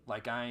naturally.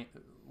 Like, on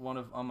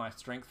my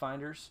strength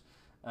finders,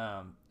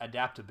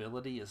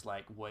 adaptability is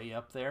like way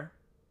up there.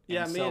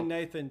 Yeah, me and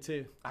Nathan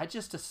too. I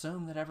just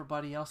assume that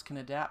everybody else can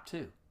adapt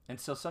too. And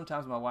so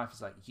sometimes my wife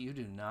is like, you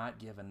do not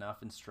give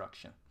enough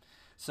instruction.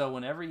 So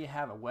whenever you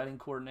have a wedding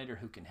coordinator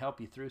who can help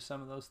you through some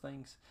of those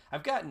things,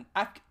 I've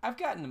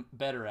gotten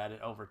better at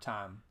it over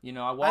time. You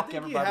know, I walk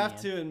everybody in. I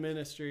think you have to in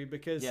ministry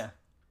because,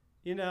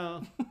 you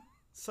know,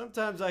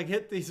 sometimes I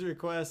get these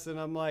requests and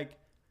I'm like,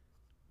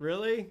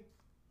 really?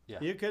 Yeah.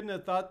 You couldn't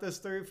have thought this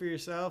through for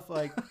yourself?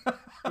 Like,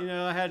 you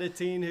know, I had a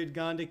teen who'd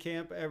gone to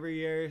camp every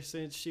year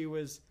since she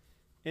was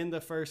in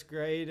the first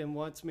grade and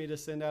wants me to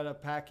send out a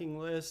packing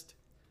list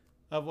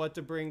of what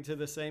to bring to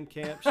the same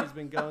camp she's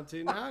been going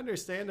to. Now, I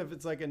understand if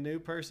it's like a new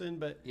person,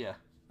 but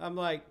I'm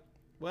like,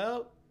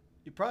 well,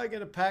 you're probably going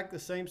to pack the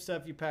same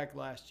stuff you packed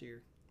last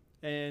year.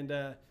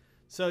 And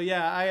so,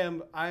 yeah, I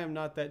am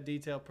not that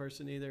detailed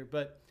person either.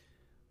 But,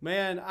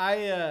 man,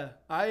 I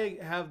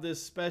have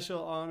this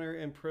special honor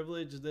and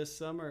privilege this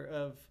summer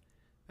of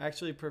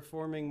actually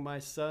performing my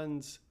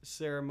son's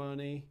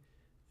ceremony.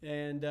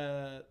 And,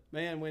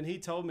 man, when he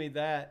told me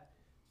that,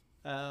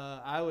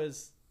 I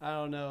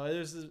don't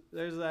know.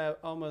 There's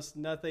almost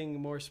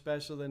nothing more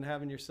special than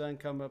having your son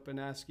come up and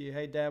ask you,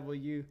 hey, Dad, will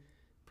you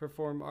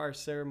perform our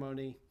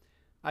ceremony?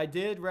 I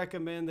did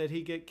recommend that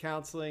he get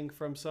counseling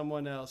from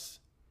someone else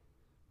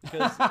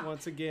because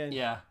once again,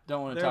 yeah,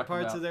 don't want to there are talk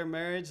parts about. of their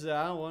marriage that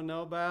I don't want to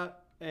know about,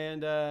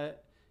 and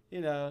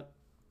you know,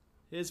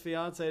 his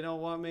fiance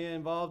don't want me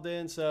involved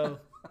in. So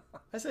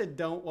I said,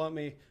 don't want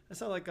me. I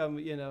sound like I'm,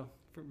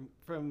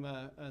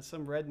 from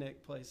some redneck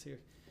place here.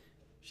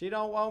 She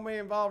don't want me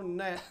involved in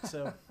that.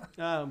 So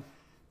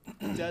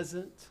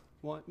doesn't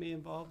want me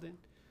involved in.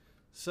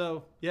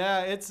 So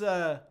yeah, it's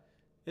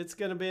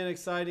going to be an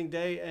exciting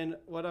day, and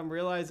what I'm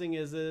realizing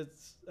is that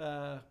it's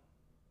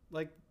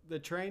like the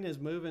train is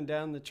moving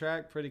down the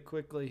track pretty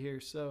quickly here.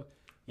 So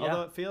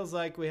although it feels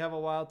like we have a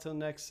while till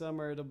next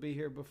summer, it'll be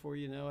here before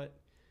you know it.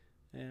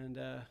 And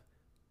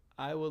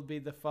I will be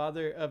the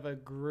father of a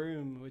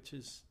groom, which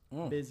is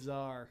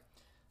bizarre.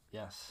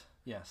 Yes.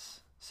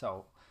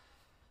 So,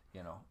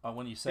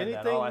 when you said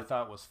that, all I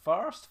thought was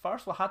first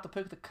we'll have to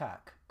pick the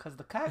cock, because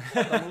the cock's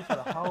the move for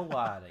the whole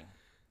wedding.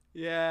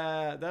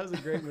 Yeah, that was a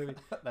great movie.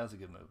 That was a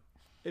good movie.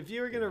 If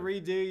you were going to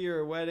redo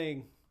your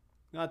wedding,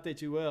 not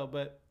that you will,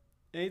 but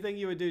anything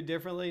you would do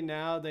differently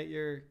now that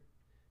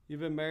you've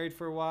been married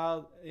for a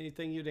while,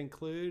 anything you'd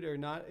include or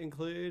not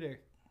include? Or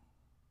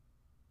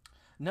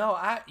No,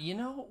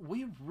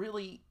 we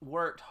really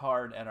worked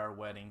hard at our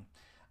wedding.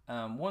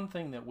 One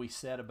thing that we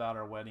said about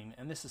our wedding,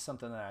 and this is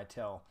something that I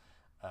tell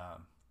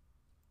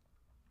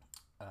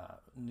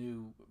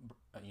new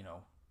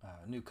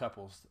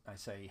couples, I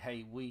say,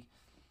 hey, we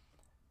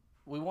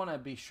want to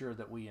be sure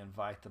that we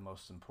invite the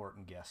most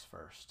important guest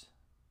first,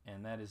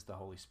 and that is the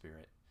Holy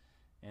Spirit.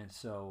 And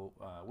so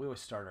we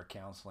always start our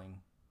counseling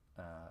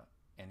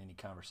and any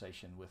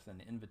conversation with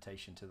an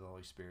invitation to the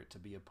Holy Spirit to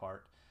be a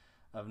part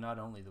of not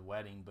only the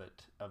wedding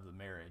but of the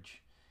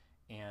marriage.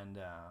 And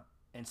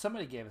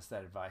somebody gave us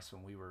that advice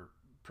when we were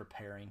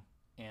preparing,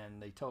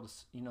 and they told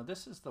us,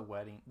 this is the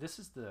wedding, this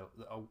is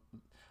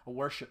a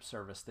worship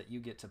service that you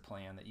get to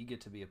plan, that you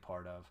get to be a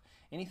part of.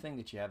 Anything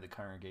that you have the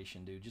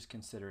congregation do, just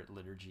consider it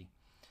liturgy.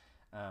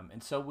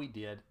 And so we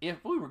did.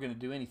 If we were going to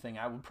do anything,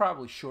 I would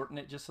probably shorten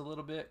it just a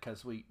little bit,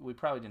 because we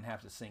probably didn't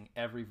have to sing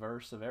every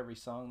verse of every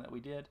song that we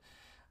did.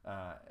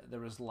 There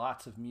was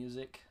lots of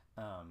music.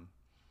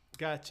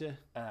 Gotcha.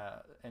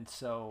 And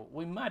so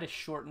we might have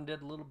shortened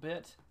it a little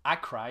bit. I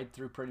cried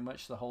through pretty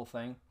much the whole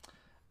thing.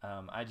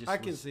 I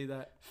can see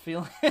that.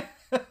 Feeling.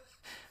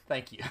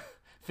 Thank you.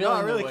 No,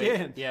 I really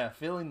can. Yeah,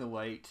 feeling the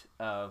weight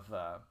of.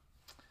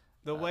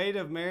 The weight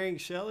of marrying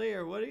Shelley,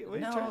 or what are you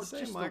trying to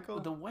say, Michael?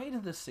 The weight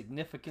of the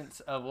significance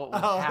of what was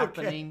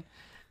happening. Okay.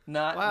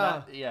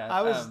 Not, yeah.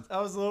 I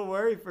was a little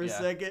worried for a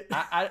second.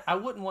 I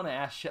wouldn't want to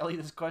ask Shelley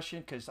this question,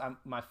 because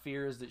my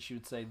fear is that she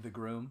would say the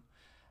groom.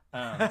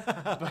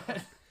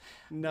 But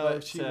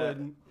she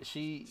wouldn't.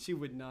 She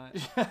would not.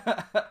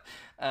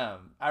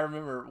 I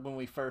remember when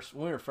we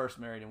were first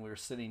married, and we were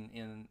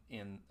sitting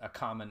in a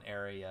common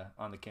area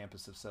on the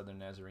campus of Southern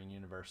Nazarene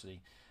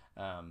University,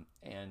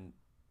 and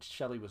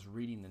Shelley was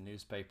reading the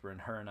newspaper, and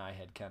her and I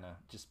had kind of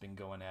just been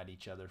going at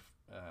each other,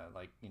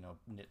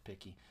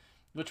 nitpicky,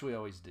 which we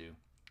always do.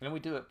 And we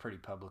do it pretty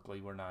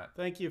publicly. We're not.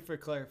 Thank you for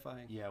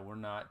clarifying. Yeah, we're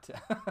not.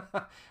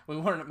 We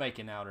weren't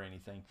making out or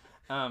anything.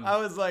 I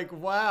was like,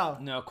 wow.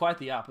 No, quite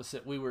the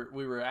opposite. We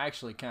were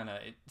actually kind of.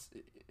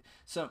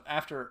 So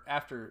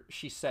after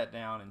she sat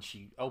down and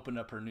she opened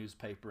up her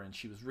newspaper and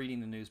she was reading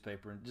the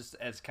newspaper, and just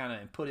as kind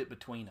of, and put it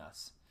between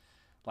us.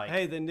 Like,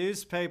 hey, the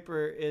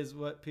newspaper is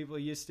what people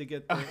used to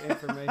get their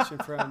information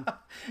from.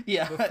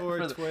 Yeah, before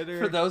Twitter.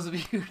 For those of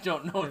you who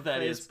don't know what that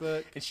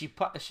Facebook, is, and she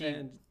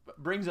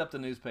brings up the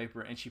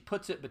newspaper and she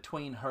puts it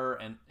between her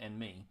and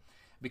me,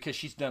 because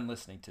she's done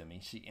listening to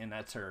me. And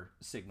that's her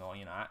signal.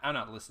 I'm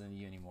not listening to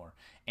you anymore.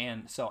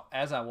 And so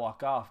as I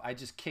walk off, I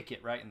just kick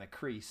it right in the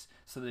crease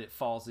so that it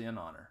falls in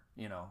on her.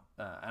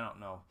 I don't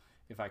know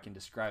if I can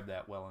describe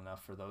that well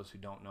enough for those who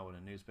don't know what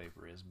a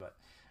newspaper is, but.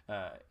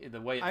 The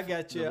way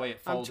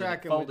it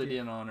folded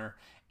in on her,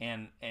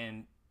 and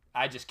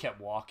I just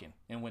kept walking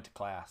and went to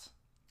class.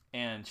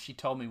 And she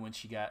told me when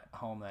she got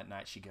home that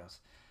night, she goes,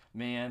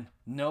 "Man,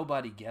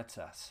 nobody gets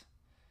us.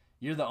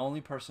 You're the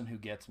only person who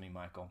gets me,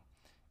 Michael."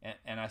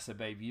 And I said,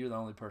 "Babe, you're the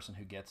only person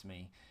who gets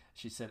me."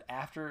 She said,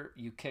 "After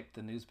you kicked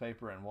the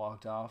newspaper and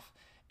walked off,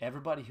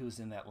 everybody who was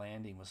in that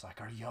landing was like,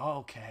 'Are you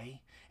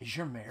okay? Is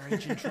your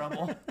marriage in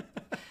trouble?'"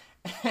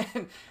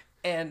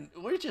 And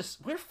we're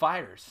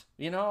fighters,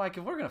 like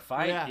if we're going to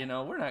fight,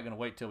 we're not going to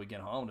wait till we get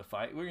home to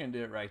fight. We're going to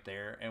do it right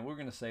there, and we're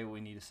going to say what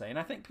we need to say. And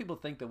I think people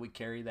think that we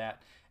carry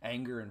that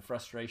anger and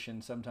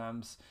frustration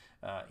sometimes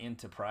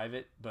into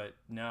private, but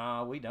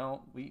no, we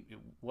don't.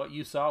 What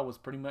you saw was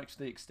pretty much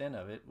the extent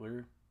of it.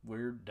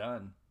 We're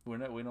done. We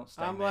don't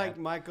stay I'm mad. like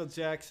Michael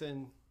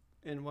Jackson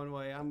in one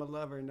way. I'm a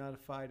lover, not a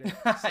fighter.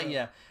 So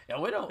yeah,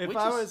 we don't.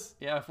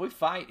 If we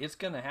fight, it's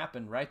going to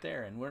happen right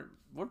there, and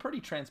we're pretty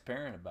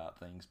transparent about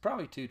things.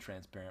 Probably too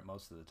transparent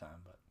most of the time,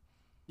 but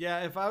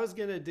yeah, if I was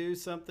going to do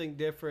something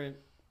different,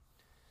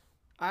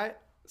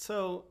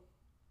 so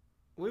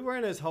we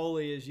weren't as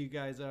holy as you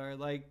guys are.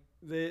 Like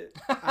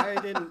I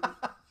didn't.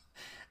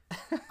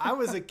 I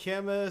was a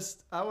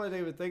chemist. I wouldn't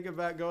even think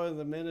about going to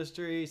the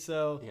ministry.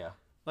 So yeah,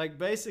 like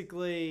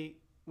basically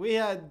we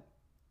had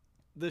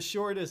the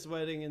shortest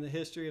wedding in the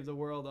history of the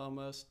world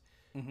almost.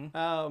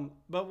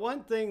 But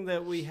one thing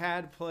that we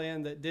had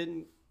planned that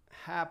didn't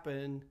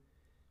happen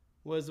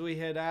was we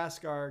had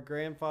asked our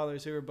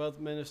grandfathers, who were both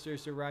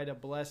ministers, to write a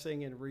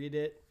blessing and read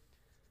it.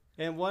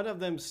 And one of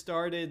them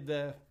started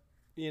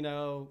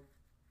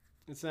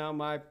it's now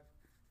my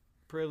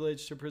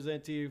privilege to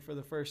present to you for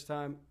the first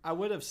time. I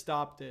would have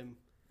stopped him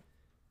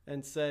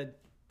and said,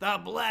 "The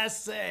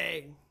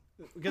blessing,"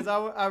 because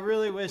I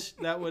really wish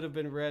that would have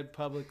been read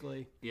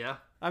publicly. Yeah.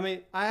 I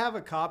mean, I have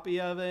a copy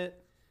of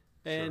it,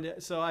 and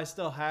so I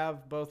still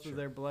have both of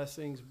their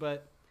blessings.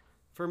 But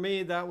for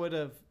me,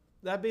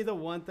 that'd be the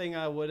one thing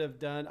I would have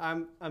done.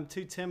 I'm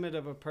too timid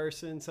of a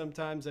person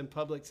sometimes in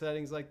public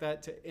settings like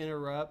that to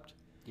interrupt.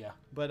 Yeah.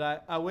 But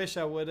I wish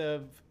I would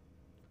have,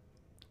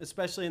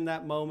 especially in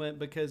that moment,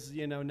 because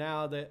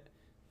now that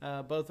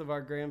both of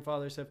our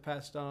grandfathers have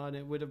passed on,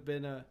 it would have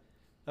been a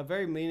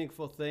very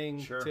meaningful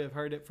thing to have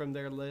heard it from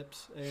their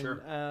lips.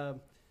 And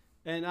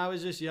and I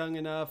was just young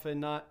enough and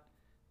not,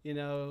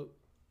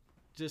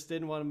 just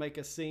didn't want to make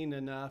a scene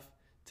enough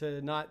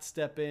to not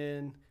step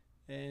in.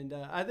 And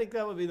I think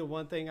that would be the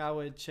one thing I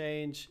would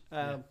change.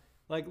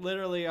 Like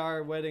literally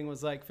our wedding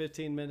was like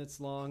 15 minutes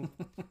long.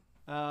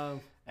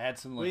 Add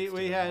some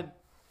we had,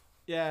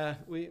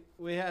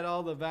 we had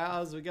all the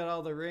vows, we got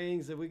all the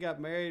rings, and we got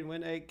married,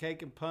 went ate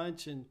cake and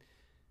punch, and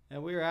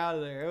we were out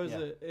of there.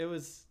 It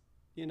was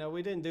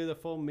we didn't do the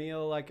full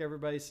meal like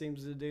everybody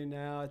seems to do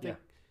now. I think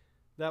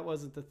that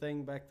wasn't the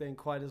thing back then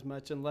quite as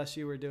much, unless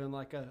you were doing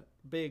like a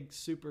big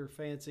super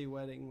fancy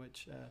wedding,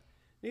 which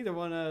neither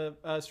one of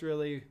us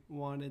really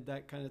wanted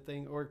that kind of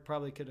thing, or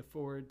probably could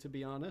afford, to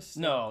be honest.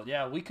 No,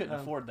 we couldn't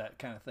afford that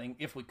kind of thing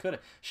if we could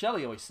have.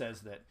 Shelley always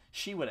says that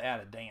she would add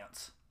a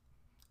dance,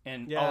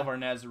 and all of our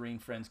Nazarene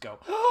friends go,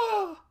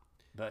 "Oh!"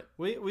 But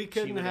we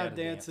couldn't have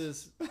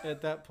dances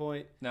at that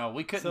point. No,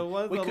 we couldn't. So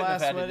one of we the couldn't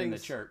last have had weddings, it in the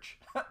church.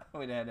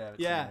 We'd had to have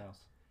it somewhere else.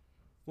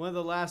 One of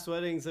the last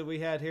weddings that we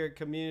had here at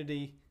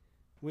Community,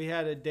 we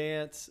had a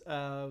dance. It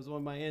was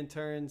one of my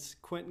interns,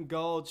 Quentin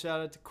Gold.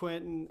 Shout out to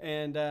Quentin.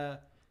 And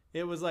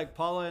it was like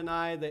Paula and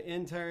I, the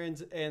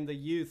interns, and the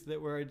youth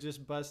that were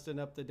just busting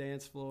up the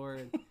dance floor.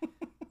 And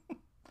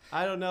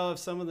I don't know if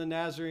some of the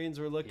Nazarenes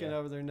were looking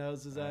over their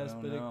noses at us,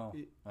 but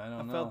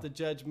I felt the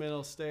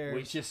judgmental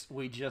stares.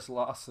 We just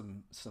lost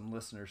some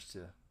listeners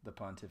to the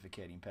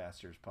Pontificating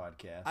Pastors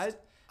podcast.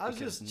 I was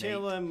just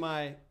chilling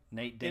my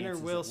inner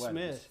Will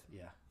Smith.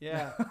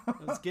 Yeah. I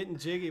was getting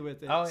jiggy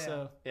with it. Oh, yeah.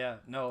 So. Yeah.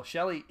 No,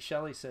 Shelley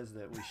says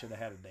that we should have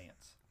had a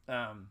dance.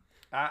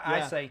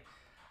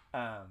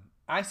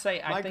 I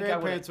say I my think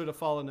grandparents would have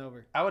fallen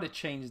over. I would have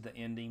changed the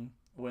ending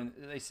when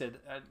they said,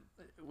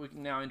 we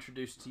can now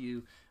introduce to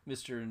you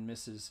Mr. and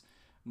Mrs.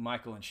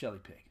 Michael and Shelley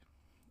Pig.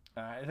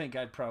 I think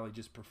I'd probably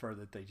just prefer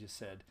that they just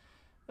said,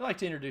 I'd like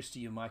to introduce to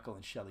you Michael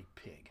and Shelley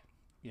Pig.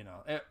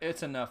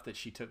 It's enough that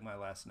she took my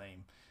last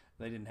name.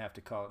 They didn't have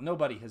to call it.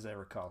 Nobody has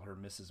ever called her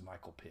Mrs.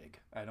 Michael Pig,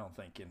 I don't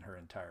think, in her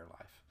entire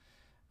life.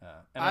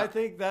 I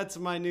think that's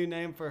my new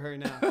name for her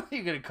now.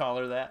 You're going to call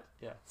her that?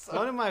 Yeah. So.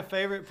 One of my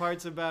favorite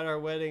parts about our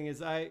wedding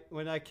is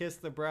when I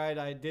kissed the bride,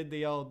 I did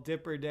the old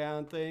dip her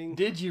down thing.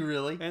 Did you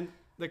really? And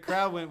the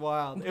crowd went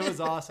wild. It was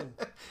awesome.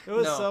 It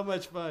was so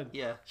much fun.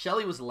 Yeah.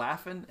 Shelley was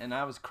laughing and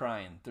I was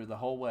crying through the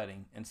whole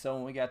wedding. And so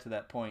when we got to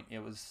that point, it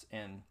was,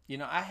 and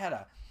I had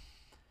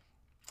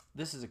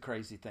this is a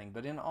crazy thing,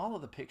 but in all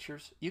of the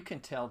pictures, you can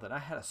tell that I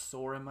had a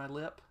sore in my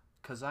lip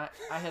because I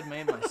had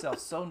made myself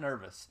so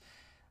nervous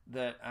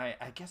that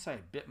I guess I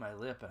bit my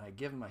lip and I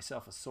given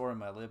myself a sore in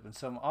my lip, and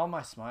so all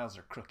my smiles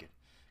are crooked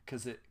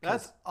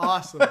that's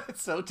awesome.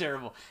 It's so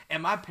terrible.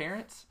 And my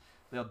parents,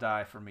 they'll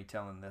die for me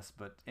telling this,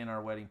 but in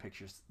our wedding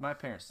pictures, my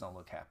parents don't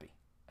look happy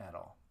at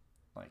all.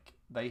 Like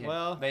they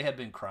had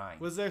been crying.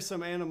 Was there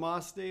some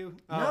animosity?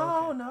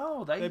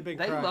 No.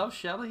 They love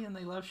Shelley and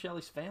they love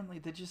Shelley's family.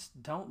 They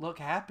just don't look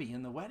happy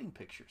in the wedding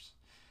pictures.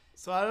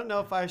 So I don't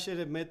know if I should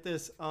admit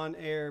this on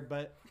air,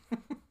 but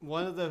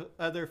one of the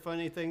other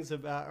funny things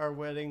about our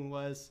wedding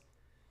was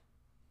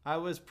I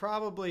was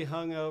probably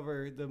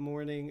hungover the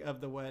morning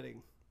of the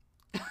wedding,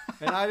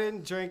 and I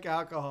didn't drink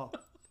alcohol.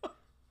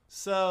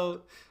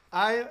 So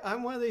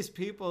I'm one of these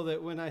people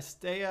that when I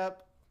stay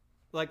up,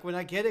 like when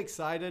I get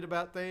excited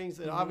about things,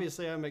 and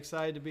obviously I'm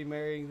excited to be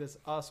marrying this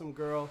awesome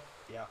girl.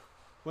 Yeah.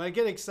 When I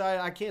get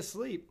excited, I can't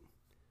sleep.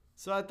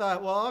 So I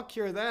thought, well, I'll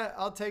cure that.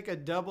 I'll take a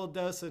double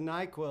dose of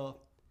NyQuil.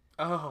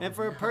 Oh, and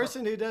for a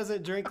person who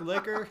doesn't drink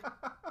liquor,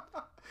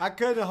 I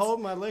couldn't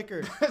hold my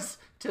liquor. That's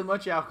too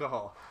much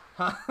alcohol.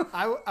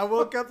 I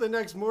woke up the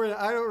next morning.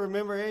 I don't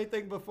remember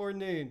anything before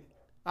noon.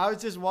 I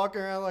was just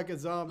walking around like a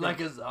zombie. Like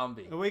a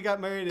zombie. And we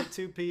got married at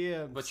 2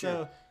 p.m. But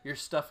so your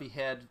stuffy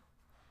head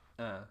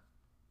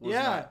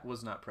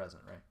was not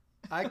present, right?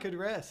 I could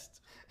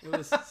rest. It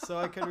was so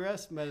I could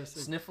rest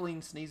medicine.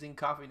 Sniffling, sneezing,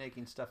 coffee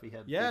making stuffy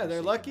head. Yeah,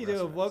 they're lucky to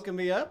have woken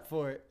me up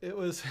for it. It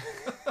was...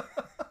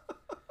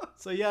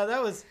 So yeah,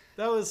 that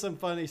was some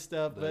funny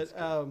stuff. But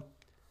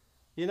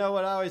you know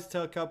what I always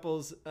tell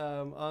couples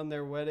on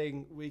their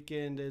wedding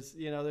weekend is,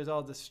 there's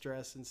all the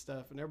stress and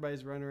stuff, and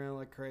everybody's running around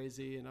like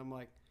crazy, and I'm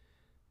like,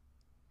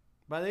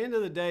 by the end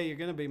of the day, you're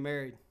gonna be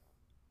married.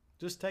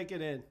 Just take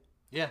it in.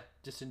 Yeah,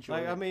 just enjoy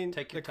Like, it. I mean,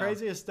 Take your the time.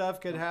 craziest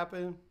stuff could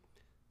happen,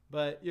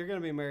 but you're going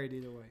to be married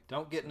either way.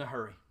 Don't get in a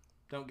hurry.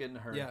 Don't get in a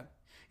hurry. Yeah.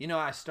 You know,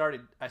 I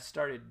started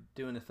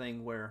doing a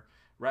thing where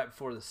right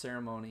before the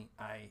ceremony,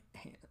 I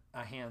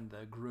hand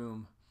the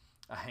groom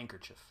a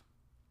handkerchief,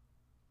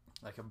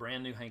 like a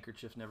brand new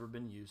handkerchief, never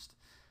been used.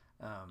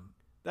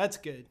 That's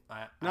good.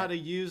 Not a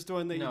used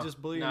one that you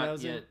just blew your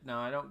nose in? No,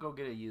 I don't go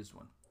get a used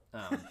one.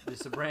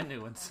 It's a brand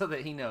new one so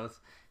that he knows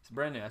it's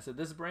brand new. I said,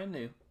 this is brand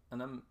new,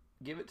 and I'm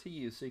give it to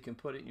you so you can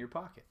put it in your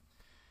pocket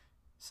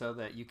so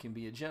that you can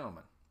be a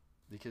gentleman.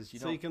 Because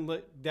you can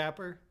look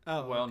dapper?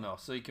 Oh, well, okay. No.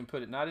 So you can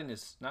put it not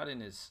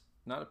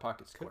a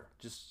pocket square,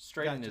 just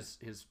straight in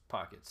his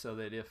pocket, so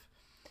that if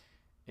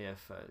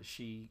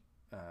she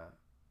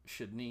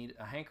should need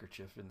a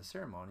handkerchief in the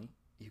ceremony,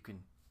 you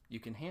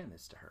can hand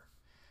this to her.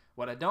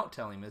 What I don't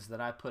tell him is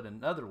that I put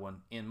another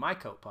one in my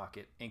coat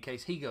pocket in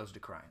case he goes to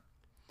crying.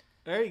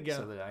 There you go.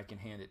 So that I can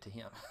hand it to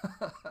him.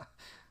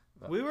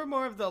 We were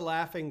more of the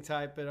laughing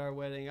type at our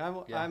wedding.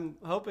 I'm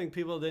hoping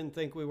people didn't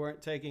think we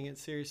weren't taking it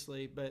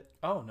seriously, but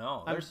oh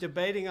no, I'm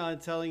debating on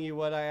telling you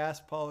what I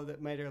asked Paula that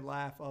made her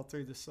laugh all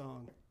through the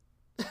song.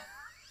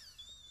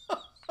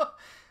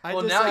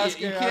 Well, now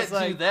you can't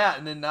do that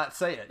and then not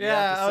say it.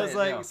 Yeah, I was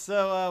like,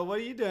 so what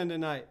are you doing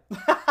tonight?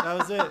 That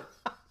was it.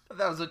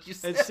 That was what you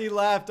said. And she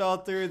laughed all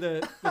through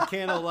the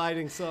candle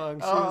lighting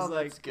song. She was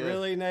like, good.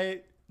 Really,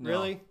 Nate? No.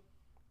 Really?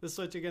 This is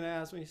what you're going to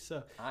ask me?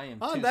 So I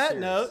am on too that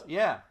serious. note,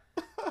 yeah.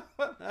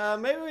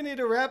 Maybe we need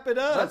to wrap it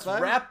up. Let's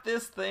wrap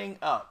this thing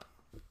up.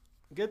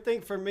 Good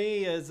thing for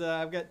me is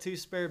I've got 2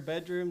 spare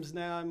bedrooms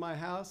now in my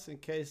house in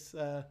case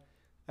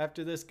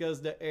after this goes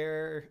to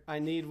air, I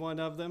need one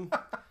of them.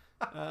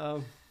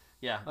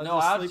 Yeah,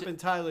 I'll sleep in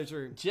Tyler's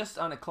room. Just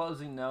on a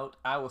closing note,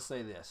 I will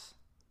say this.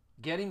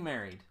 Getting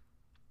married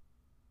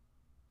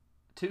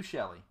to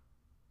Shelly,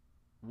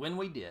 when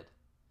we did,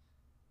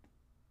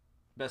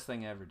 best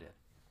thing I ever did.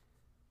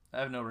 I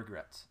have no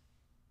regrets.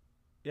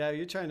 Yeah,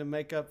 you're trying to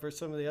make up for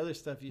some of the other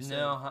stuff you said.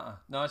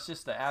 No, it's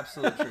just the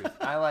absolute truth.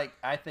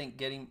 I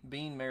think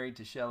being married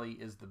to Shelly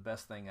is the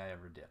best thing I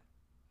ever did.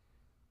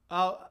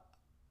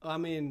 I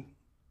mean,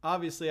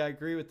 obviously I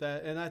agree with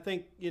that. And I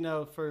think,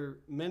 for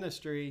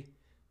ministry,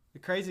 the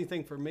crazy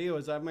thing for me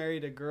was I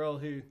married a girl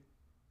who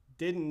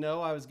didn't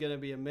know I was going to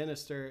be a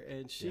minister,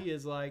 and she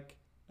is like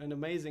an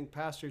amazing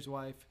pastor's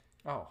wife.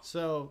 Oh.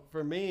 So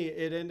for me,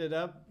 it ended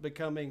up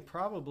becoming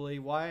probably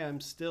why I'm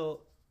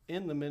still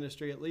in the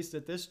ministry, at least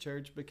at this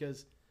church,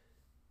 because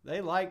they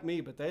like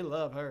me, but they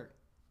love her.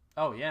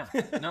 Oh yeah.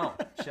 No,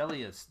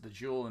 Shelly is the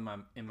jewel in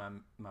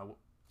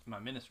my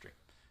ministry.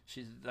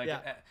 She's like,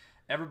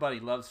 everybody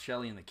loves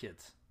Shelly and the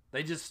kids.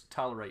 They just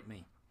tolerate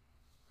me.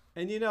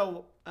 And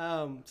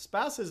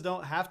spouses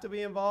don't have to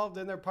be involved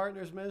in their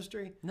partner's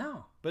ministry.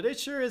 No. But it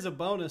sure is a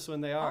bonus when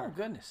they are. Oh,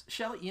 goodness.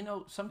 Shelly,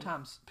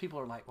 sometimes people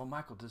are like, well,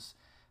 Michael,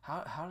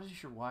 how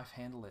does your wife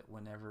handle it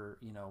whenever,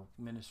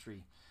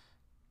 ministry,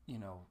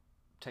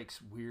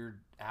 takes weird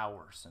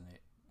hours and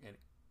it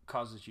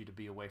causes you to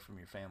be away from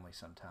your family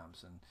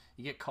sometimes and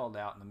you get called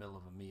out in the middle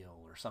of a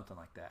meal or something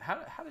like that.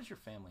 How does your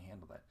family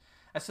handle that?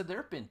 I said, there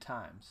have been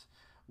times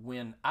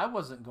when I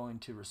wasn't going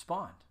to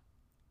respond.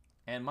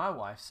 And my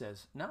wife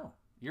says, no,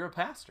 you're a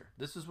pastor.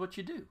 This is what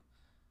you do.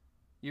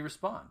 You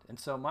respond. And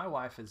so my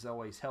wife has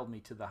always held me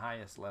to the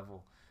highest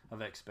level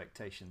of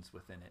expectations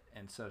within it.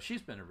 And so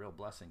she's been a real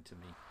blessing to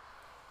me.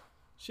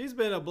 She's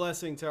been a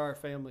blessing to our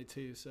family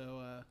too.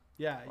 So,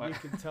 you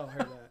can tell her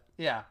that.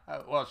 Yeah.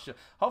 Well,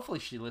 hopefully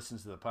she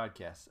listens to the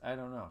podcast. I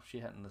don't know. She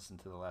hadn't listened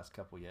to the last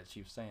couple yet.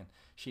 She was saying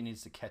she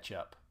needs to catch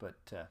up. But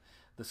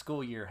the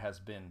school year has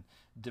been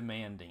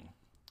demanding.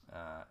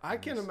 I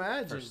can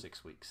imagine. First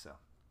 6 weeks, so.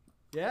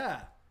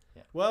 Yeah.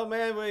 Well,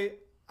 man,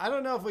 I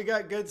don't know if we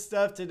got good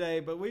stuff today,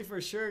 but we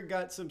for sure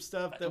got some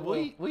stuff that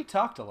we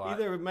talked a lot.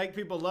 Either make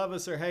people love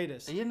us or hate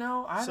us.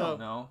 I don't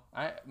know.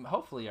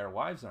 Hopefully our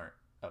wives aren't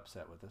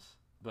upset with us,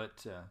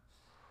 but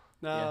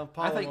no,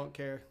 Paula won't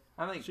care.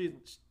 I think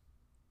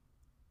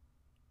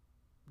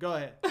go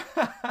ahead.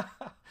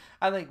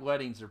 I think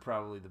weddings are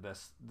probably the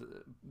best,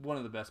 one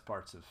of the best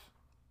parts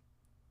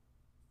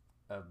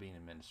of being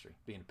in ministry,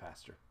 being a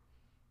pastor.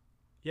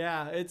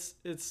 Yeah, it's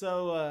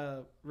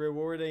so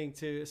rewarding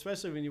to,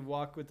 especially when you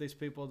walk with these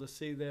people, to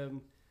see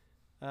them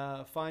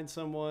find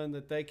someone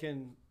that they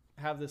can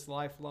have this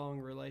lifelong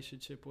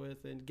relationship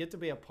with and get to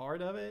be a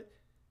part of it.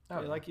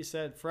 Oh, like you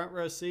said, front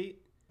row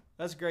seat.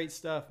 That's great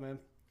stuff, man.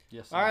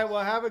 Yes. All right,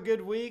 well, have a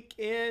good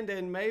weekend,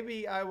 and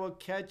maybe I will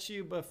catch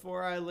you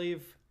before I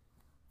leave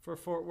for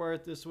Fort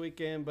Worth this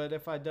weekend. But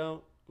if I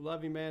don't,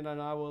 love you, man,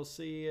 and I will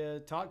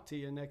talk to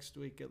you next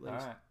week at least.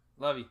 All right.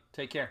 Love you.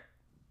 Take care.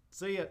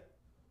 See ya.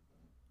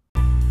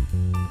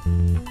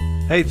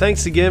 Hey,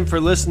 thanks again for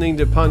listening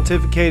to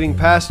Pontificating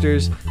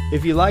Pastors.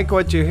 If you like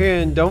what you're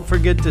hearing, don't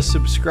forget to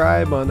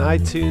subscribe on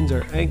iTunes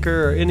or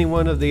Anchor or any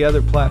one of the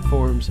other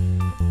platforms.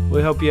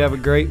 We hope you have a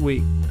great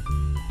week.